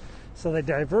 So they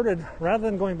diverted, rather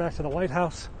than going back to the White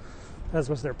House, as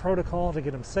was their protocol to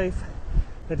get him safe,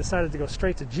 they decided to go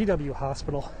straight to GW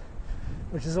Hospital,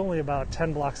 which is only about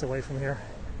 10 blocks away from here.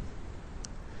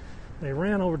 They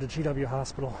ran over to GW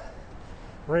Hospital.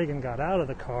 Reagan got out of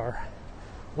the car,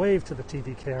 waved to the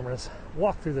TV cameras,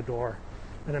 walked through the door,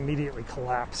 and immediately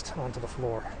collapsed onto the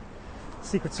floor.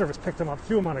 Secret Service picked him up,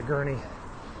 threw him on a gurney,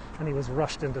 and he was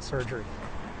rushed into surgery.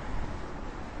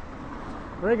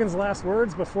 Reagan's last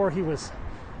words before he was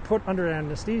put under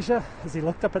anesthesia as he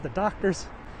looked up at the doctors,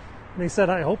 and he said,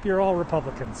 "I hope you're all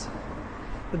Republicans."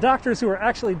 The doctors, who were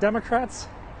actually Democrats,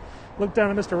 looked down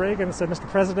at Mr. Reagan and said, "Mr.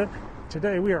 President,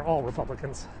 today we are all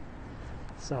Republicans."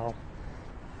 So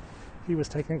he was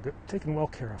taken well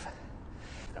care of.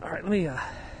 All right, let me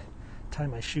tie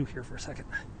my shoe here for a second.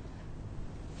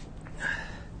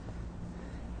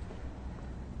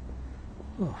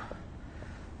 Oh.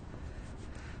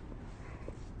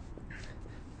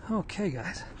 Okay,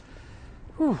 guys.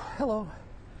 Whew, hello.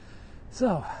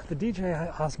 So the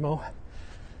DJI Osmo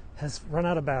has run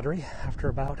out of battery after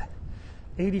about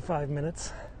 85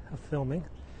 minutes of filming.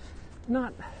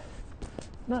 Not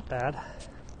bad.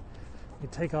 You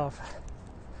take off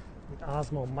the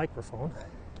Osmo microphone.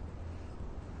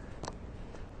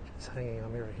 It's hanging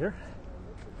on me right here.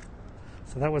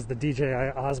 So that was the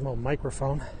DJI Osmo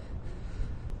microphone.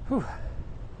 Whew.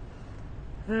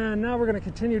 And now we're going to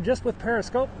continue just with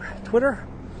Periscope, Twitter.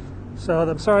 So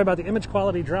I'm sorry about the image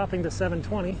quality dropping to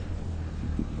 720.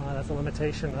 That's a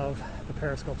limitation of the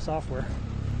Periscope software.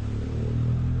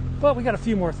 But we got a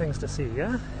few more things to see,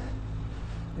 yeah?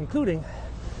 Including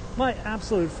my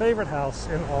absolute favorite house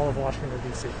in all of Washington,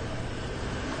 D.C.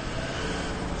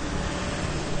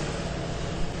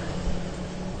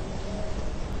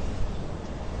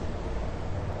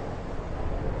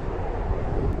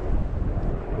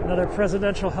 Another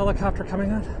presidential helicopter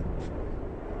coming on.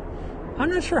 I'm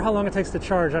not sure how long it takes to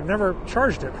charge. I've never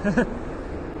charged it.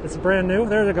 It's brand new.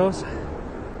 There it goes.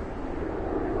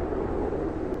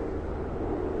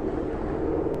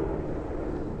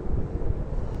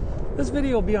 This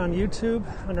video will be on YouTube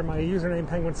under my username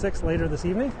Penguin6 later this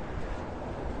evening.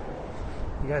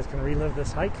 You guys can relive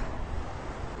this hike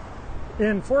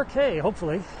in 4K,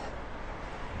 hopefully.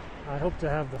 I hope to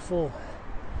have the full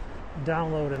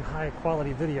download and high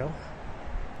quality video.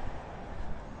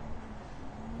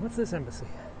 What's this embassy?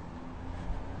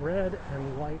 Red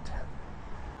and white.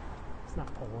 It's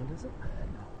not Poland, is it?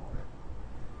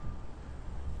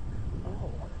 No.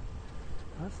 Oh,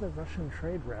 that's the Russian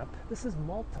trade rep. This is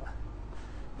Malta.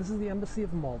 This is the embassy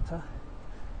of Malta,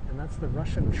 and that's the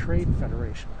Russian Trade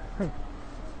Federation.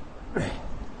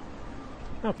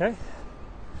 Okay.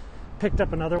 Picked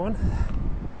up another one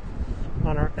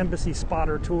on our embassy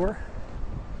spotter tour.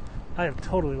 I have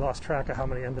totally lost track of how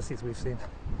many embassies we've seen.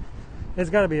 It's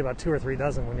got to be about 2 or 3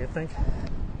 dozen, wouldn't you think?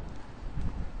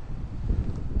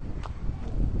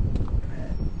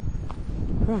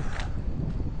 Whew.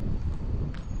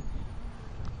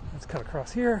 Let's cut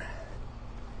across here.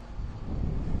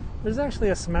 There's actually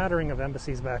a smattering of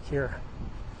embassies back here,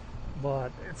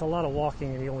 but it's a lot of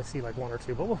walking and you only see like 1 or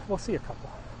 2, but we'll see a couple.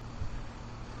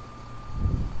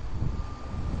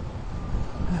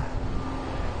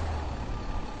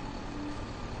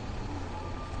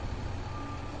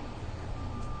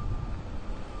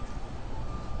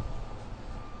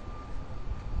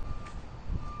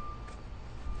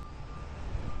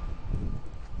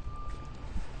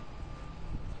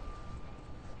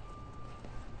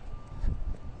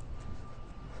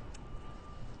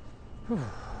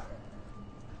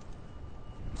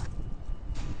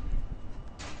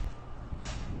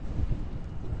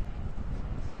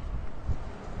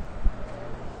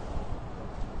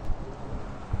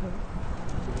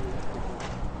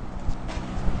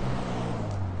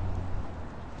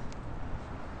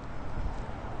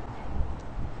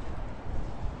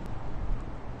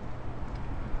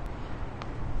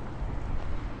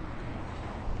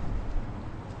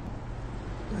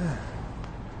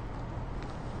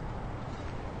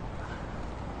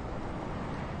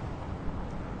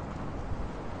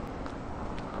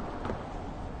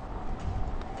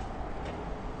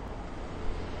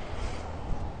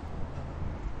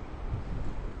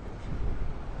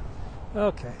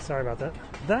 Okay, sorry about that.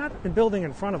 That building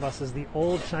in front of us is the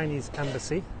old Chinese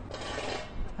embassy,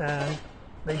 and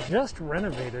they just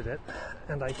renovated it,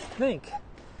 and I think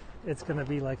it's going to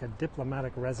be like a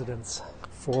diplomatic residence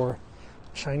for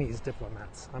Chinese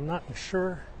diplomats. I'm not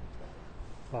sure,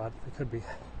 but it could be.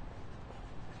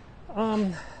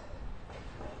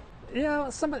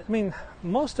 Yeah,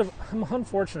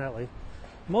 unfortunately,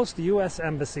 most U.S.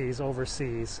 embassies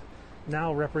overseas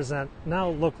now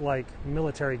look like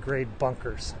military grade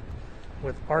bunkers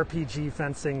with RPG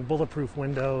fencing, bulletproof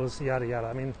windows, yada yada.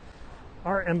 I mean,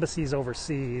 our embassies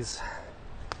overseas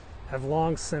have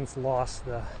long since lost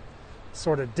the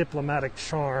sort of diplomatic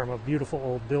charm of beautiful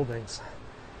old buildings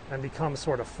and become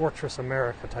sort of Fortress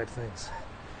America type things.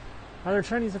 Are there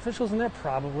Chinese officials in there?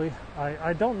 Probably.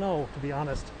 I don't know, to be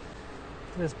honest.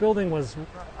 This building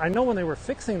I know when they were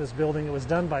fixing this building, it was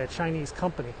done by a Chinese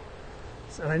company.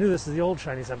 And I knew this is the old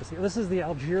Chinese embassy. This is the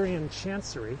Algerian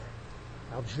Chancery,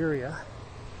 Algeria.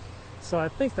 So I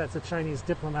think that's a Chinese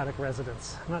diplomatic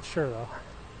residence. I'm not sure though.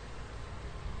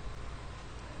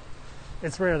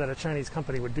 It's rare that a Chinese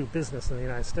company would do business in the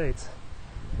United States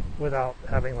without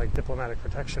having like diplomatic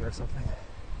protection or something.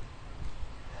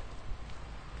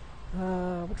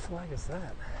 What flag is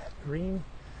that? Green,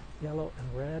 yellow,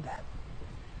 and red.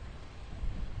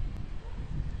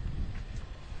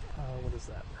 What is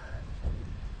that?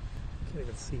 Can't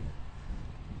even see.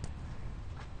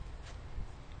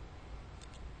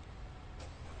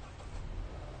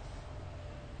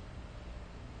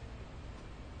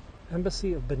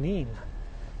 Embassy of Benin.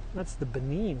 That's the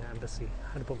Benin Embassy.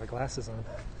 I had to put my glasses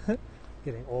on.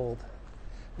 Getting old.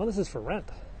 Well, this is for rent.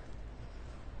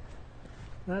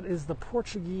 That is the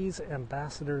Portuguese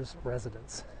ambassador's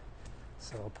residence.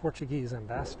 So a Portuguese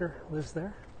ambassador lives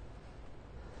there.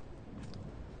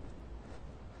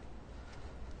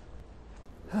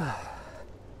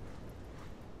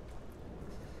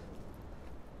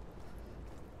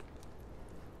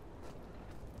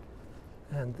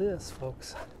 And this,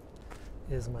 folks,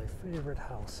 is my favorite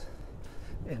house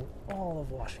in all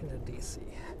of Washington, D.C.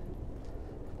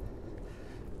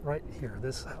 Right here,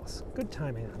 this house. Good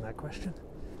timing on that question.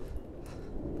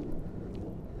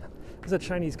 It's a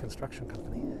Chinese construction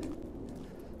company.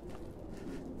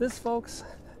 This, folks,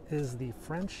 is the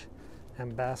French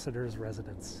ambassador's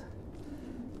residence.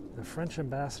 The French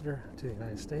ambassador to the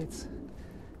United States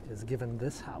is given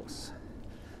this house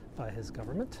by his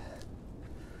government.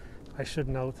 I should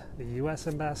note the U.S.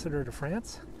 ambassador to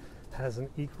France has an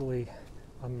equally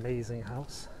amazing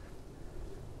house.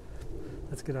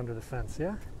 Let's get under the fence,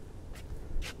 yeah?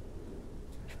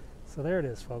 So there it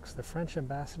is, folks, the French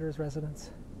ambassador's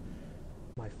residence.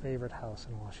 My favorite house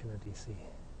in Washington, D.C.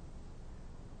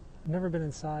 I've never been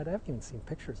inside. I haven't even seen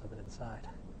pictures of it inside.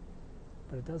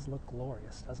 But it does look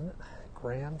glorious, doesn't it?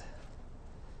 Grand.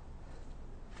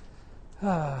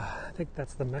 I think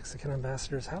that's the Mexican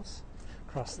ambassador's house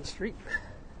across the street.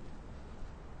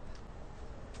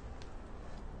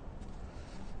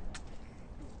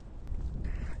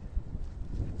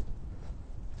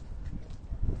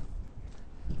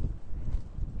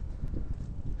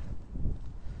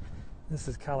 This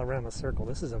is Kalorama Circle.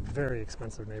 This is a very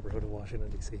expensive neighborhood of Washington,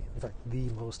 D.C. In fact, the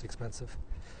most expensive.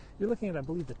 You're looking at, I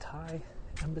believe, the Thai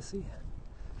Embassy,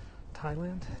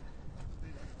 Thailand.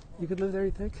 You could live there,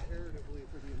 you think? Comparatively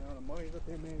for the amount of money that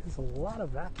they made. There's a lot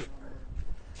of vacuum.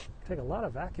 Take a lot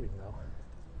of vacuuming,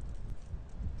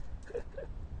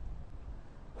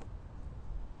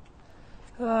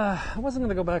 though. I wasn't going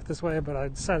to go back this way, but I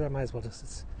decided I might as well just,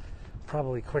 it's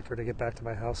probably quicker to get back to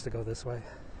my house to go this way.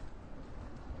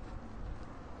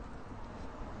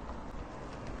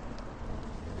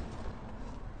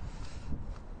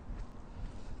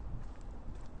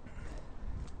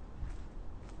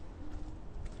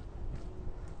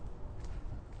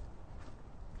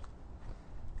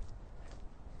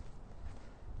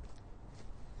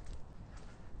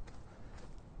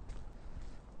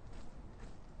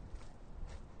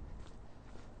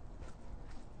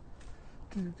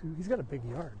 He's got a big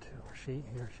yard too, or she,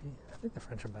 he or she. I think the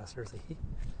French ambassador is a he.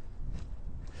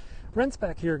 Rents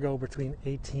back here go between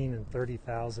 18 and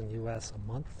 30,000 US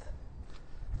a month.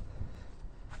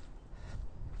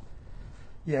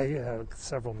 Yeah, you have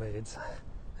several maids.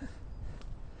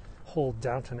 Whole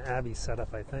Downton Abbey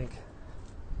setup, I think.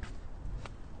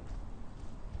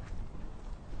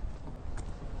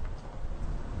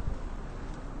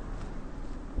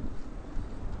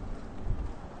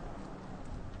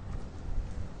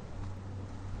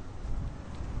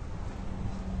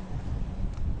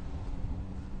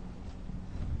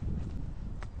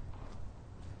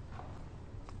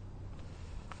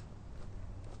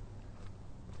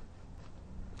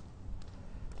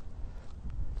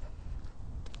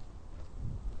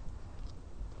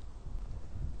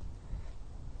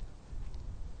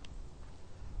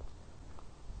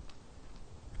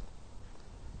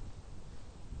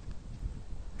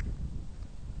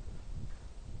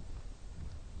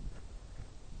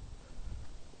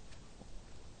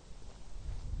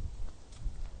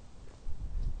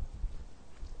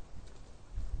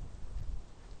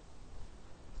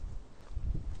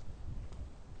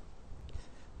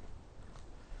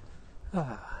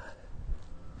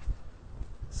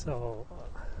 So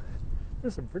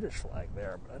there's a British flag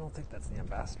there, but I don't think that's the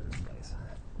ambassador's place.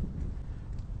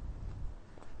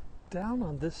 Down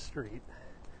on this street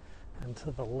and to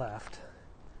the left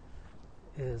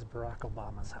is Barack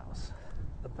Obama's house,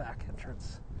 the back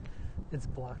entrance. It's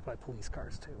blocked by police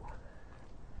cars too.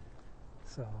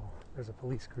 So there's a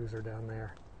police cruiser down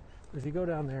there. But if you go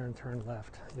down there and turn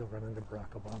left, you'll run into Barack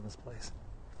Obama's place.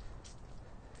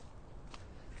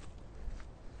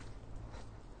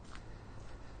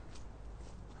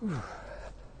 Whew.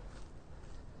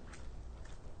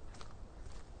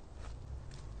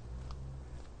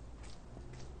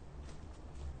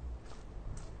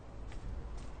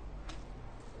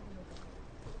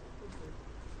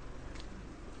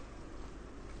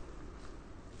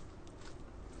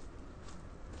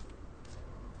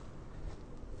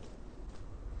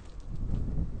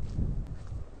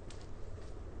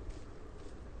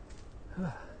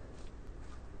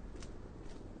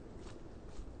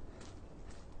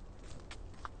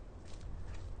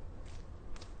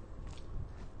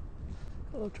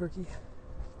 Hello, Turkey.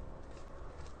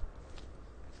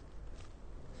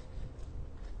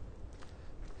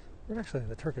 We're actually in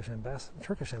the Turkish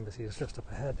Embassy is just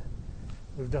up ahead.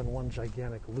 We've done one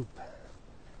gigantic loop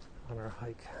on our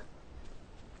hike.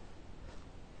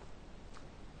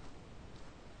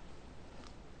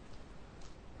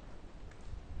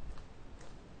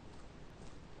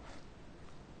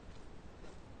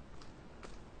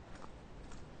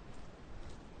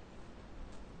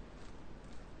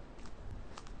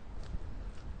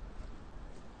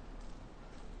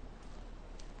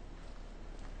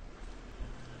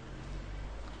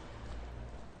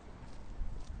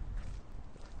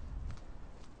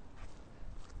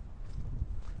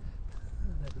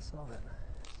 Saw that.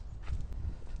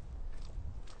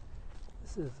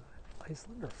 This is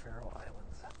Iceland or Faroe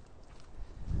Islands?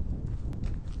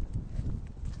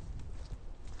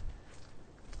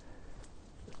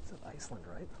 It's Iceland,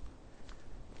 right?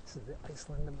 This is the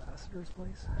Iceland ambassador's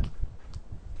place.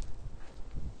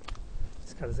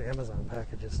 He's got his Amazon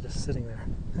packages just sitting there.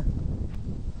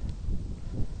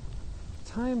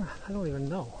 time? I don't even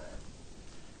know.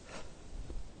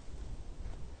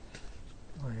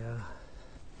 My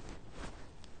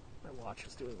watch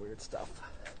is doing weird stuff.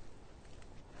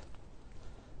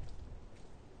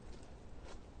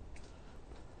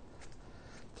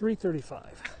 $3:35.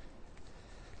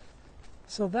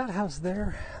 So that house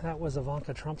there, that was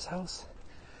Ivanka Trump's house,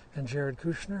 and Jared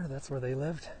Kushner, that's where they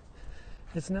lived.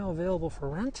 It's now available for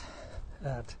rent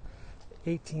at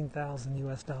 $18,000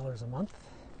 US a month.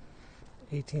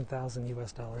 $18,000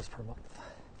 US per month.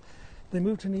 They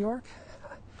moved to New York.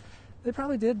 They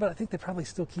probably did, but I think they probably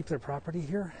still keep their property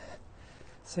here.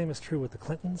 Same is true with the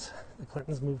Clintons. The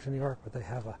Clintons moved to New York, but they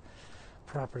have a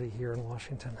property here in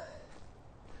Washington.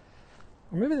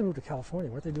 Or maybe they moved to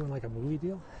California. Weren't they doing like a movie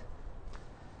deal?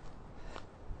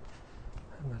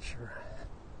 I'm not sure.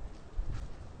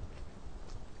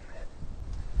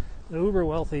 The uber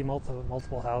wealthy,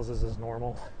 multiple houses is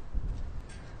normal.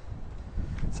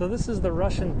 So this is the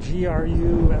Russian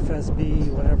GRU, FSB,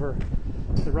 whatever.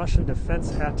 The Russian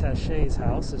Defense Attache's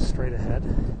house is straight ahead.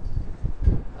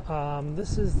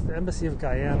 This is the Embassy of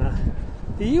Guyana.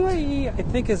 The UAE, I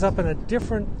think, is up in a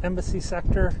different embassy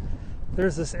sector.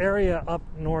 There's this area up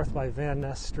north by Van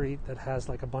Ness Street that has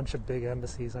like a bunch of big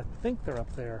embassies. I think they're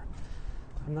up there.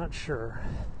 I'm not sure.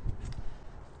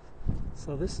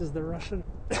 So this is the Russian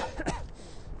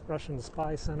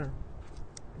Spy Center.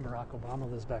 Barack Obama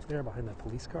lives back there behind that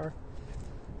police car.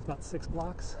 It's about 6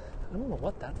 blocks. I don't know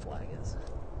what that flag is.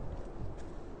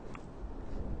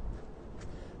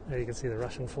 There you can see the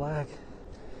Russian flag.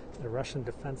 The Russian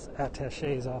Defense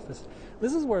Attache's office.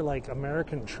 This is where like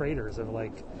American traders have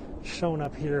like shown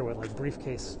up here with like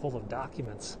briefcase full of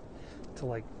documents to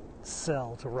like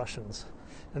sell to Russians.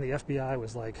 And the FBI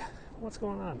was like, what's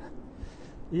going on?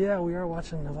 Yeah, we are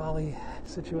watching Navalny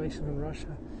situation in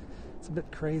Russia. It's a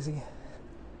bit crazy.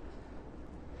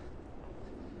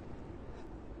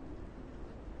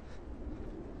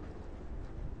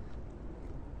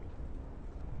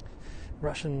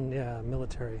 Russian,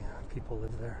 military people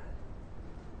live there.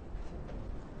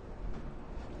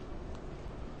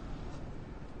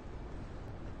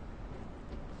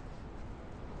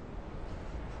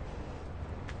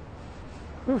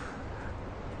 Whew.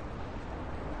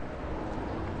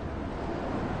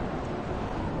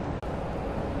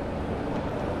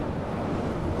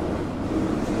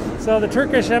 So the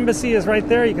Turkish embassy is right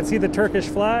there. You can see the Turkish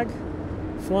flag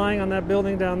flying on that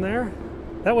building down there.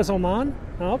 That was Oman?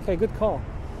 Oh, okay, good call.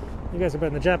 You guys have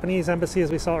been. The Japanese embassy,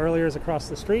 as we saw earlier, is across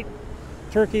the street.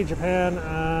 Turkey, Japan,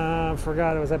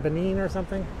 forgot, it was at Benin or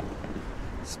something.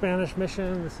 Spanish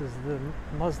mission. This is the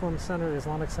Muslim center,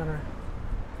 Islamic center.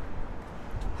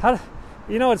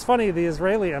 You know, it's funny, the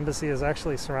Israeli embassy is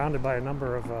actually surrounded by a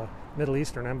number of Middle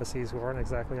Eastern embassies who aren't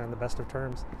exactly on the best of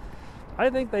terms. I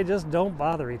think they just don't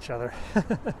bother each other.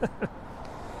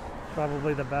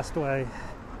 Probably the best way.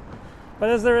 But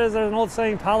as there's an old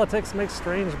saying, politics makes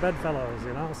strange bedfellows,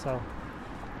 you know, so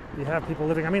you have people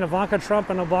living. I mean, Ivanka Trump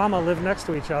and Obama live next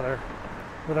to each other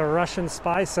with a Russian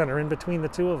spy center in between the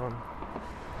two of them.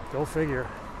 Go figure.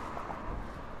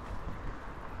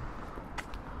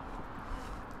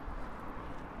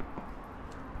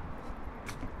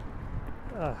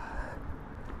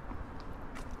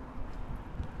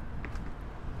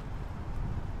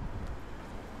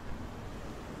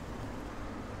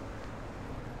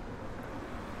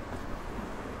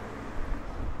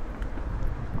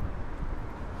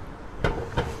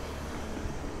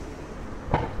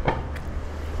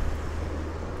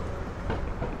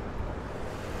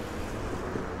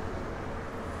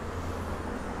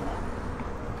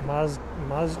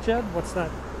 Masjid? What's that?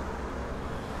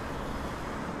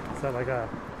 Is that like a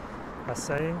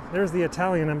saying? There's the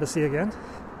Italian embassy again.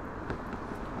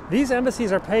 These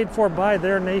embassies are paid for by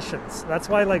their nations. That's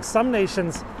why, like, some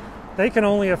nations, they can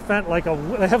only offend like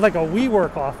they have like a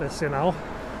WeWork office, you know,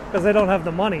 because they don't have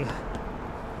the money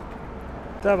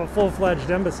to have a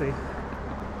full-fledged embassy.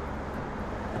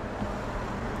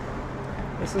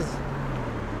 This is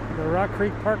the Rock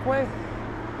Creek Parkway.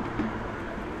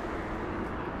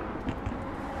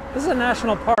 This is a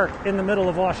national park in the middle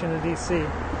of Washington, D.C.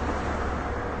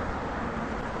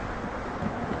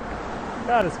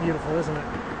 God, it's beautiful, isn't it?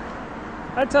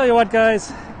 I tell you what,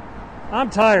 guys, I'm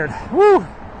tired. Woo!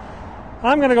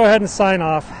 I'm going to go ahead and sign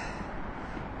off.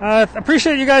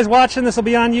 Appreciate you guys watching. This will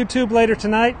be on YouTube later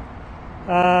tonight.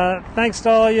 Thanks to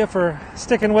all of you for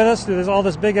sticking with us through all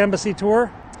this big embassy tour.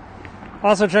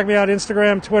 Also, check me out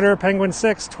Instagram, Twitter,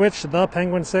 Penguin6, Twitch, The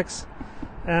Penguin6.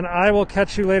 And I will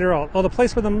catch you later on. Oh, the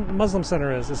place where the Muslim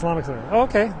Center is, Islamic Center. Oh,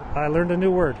 okay, I learned a new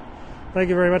word. Thank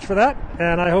you very much for that,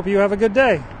 and I hope you have a good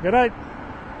day. Good night.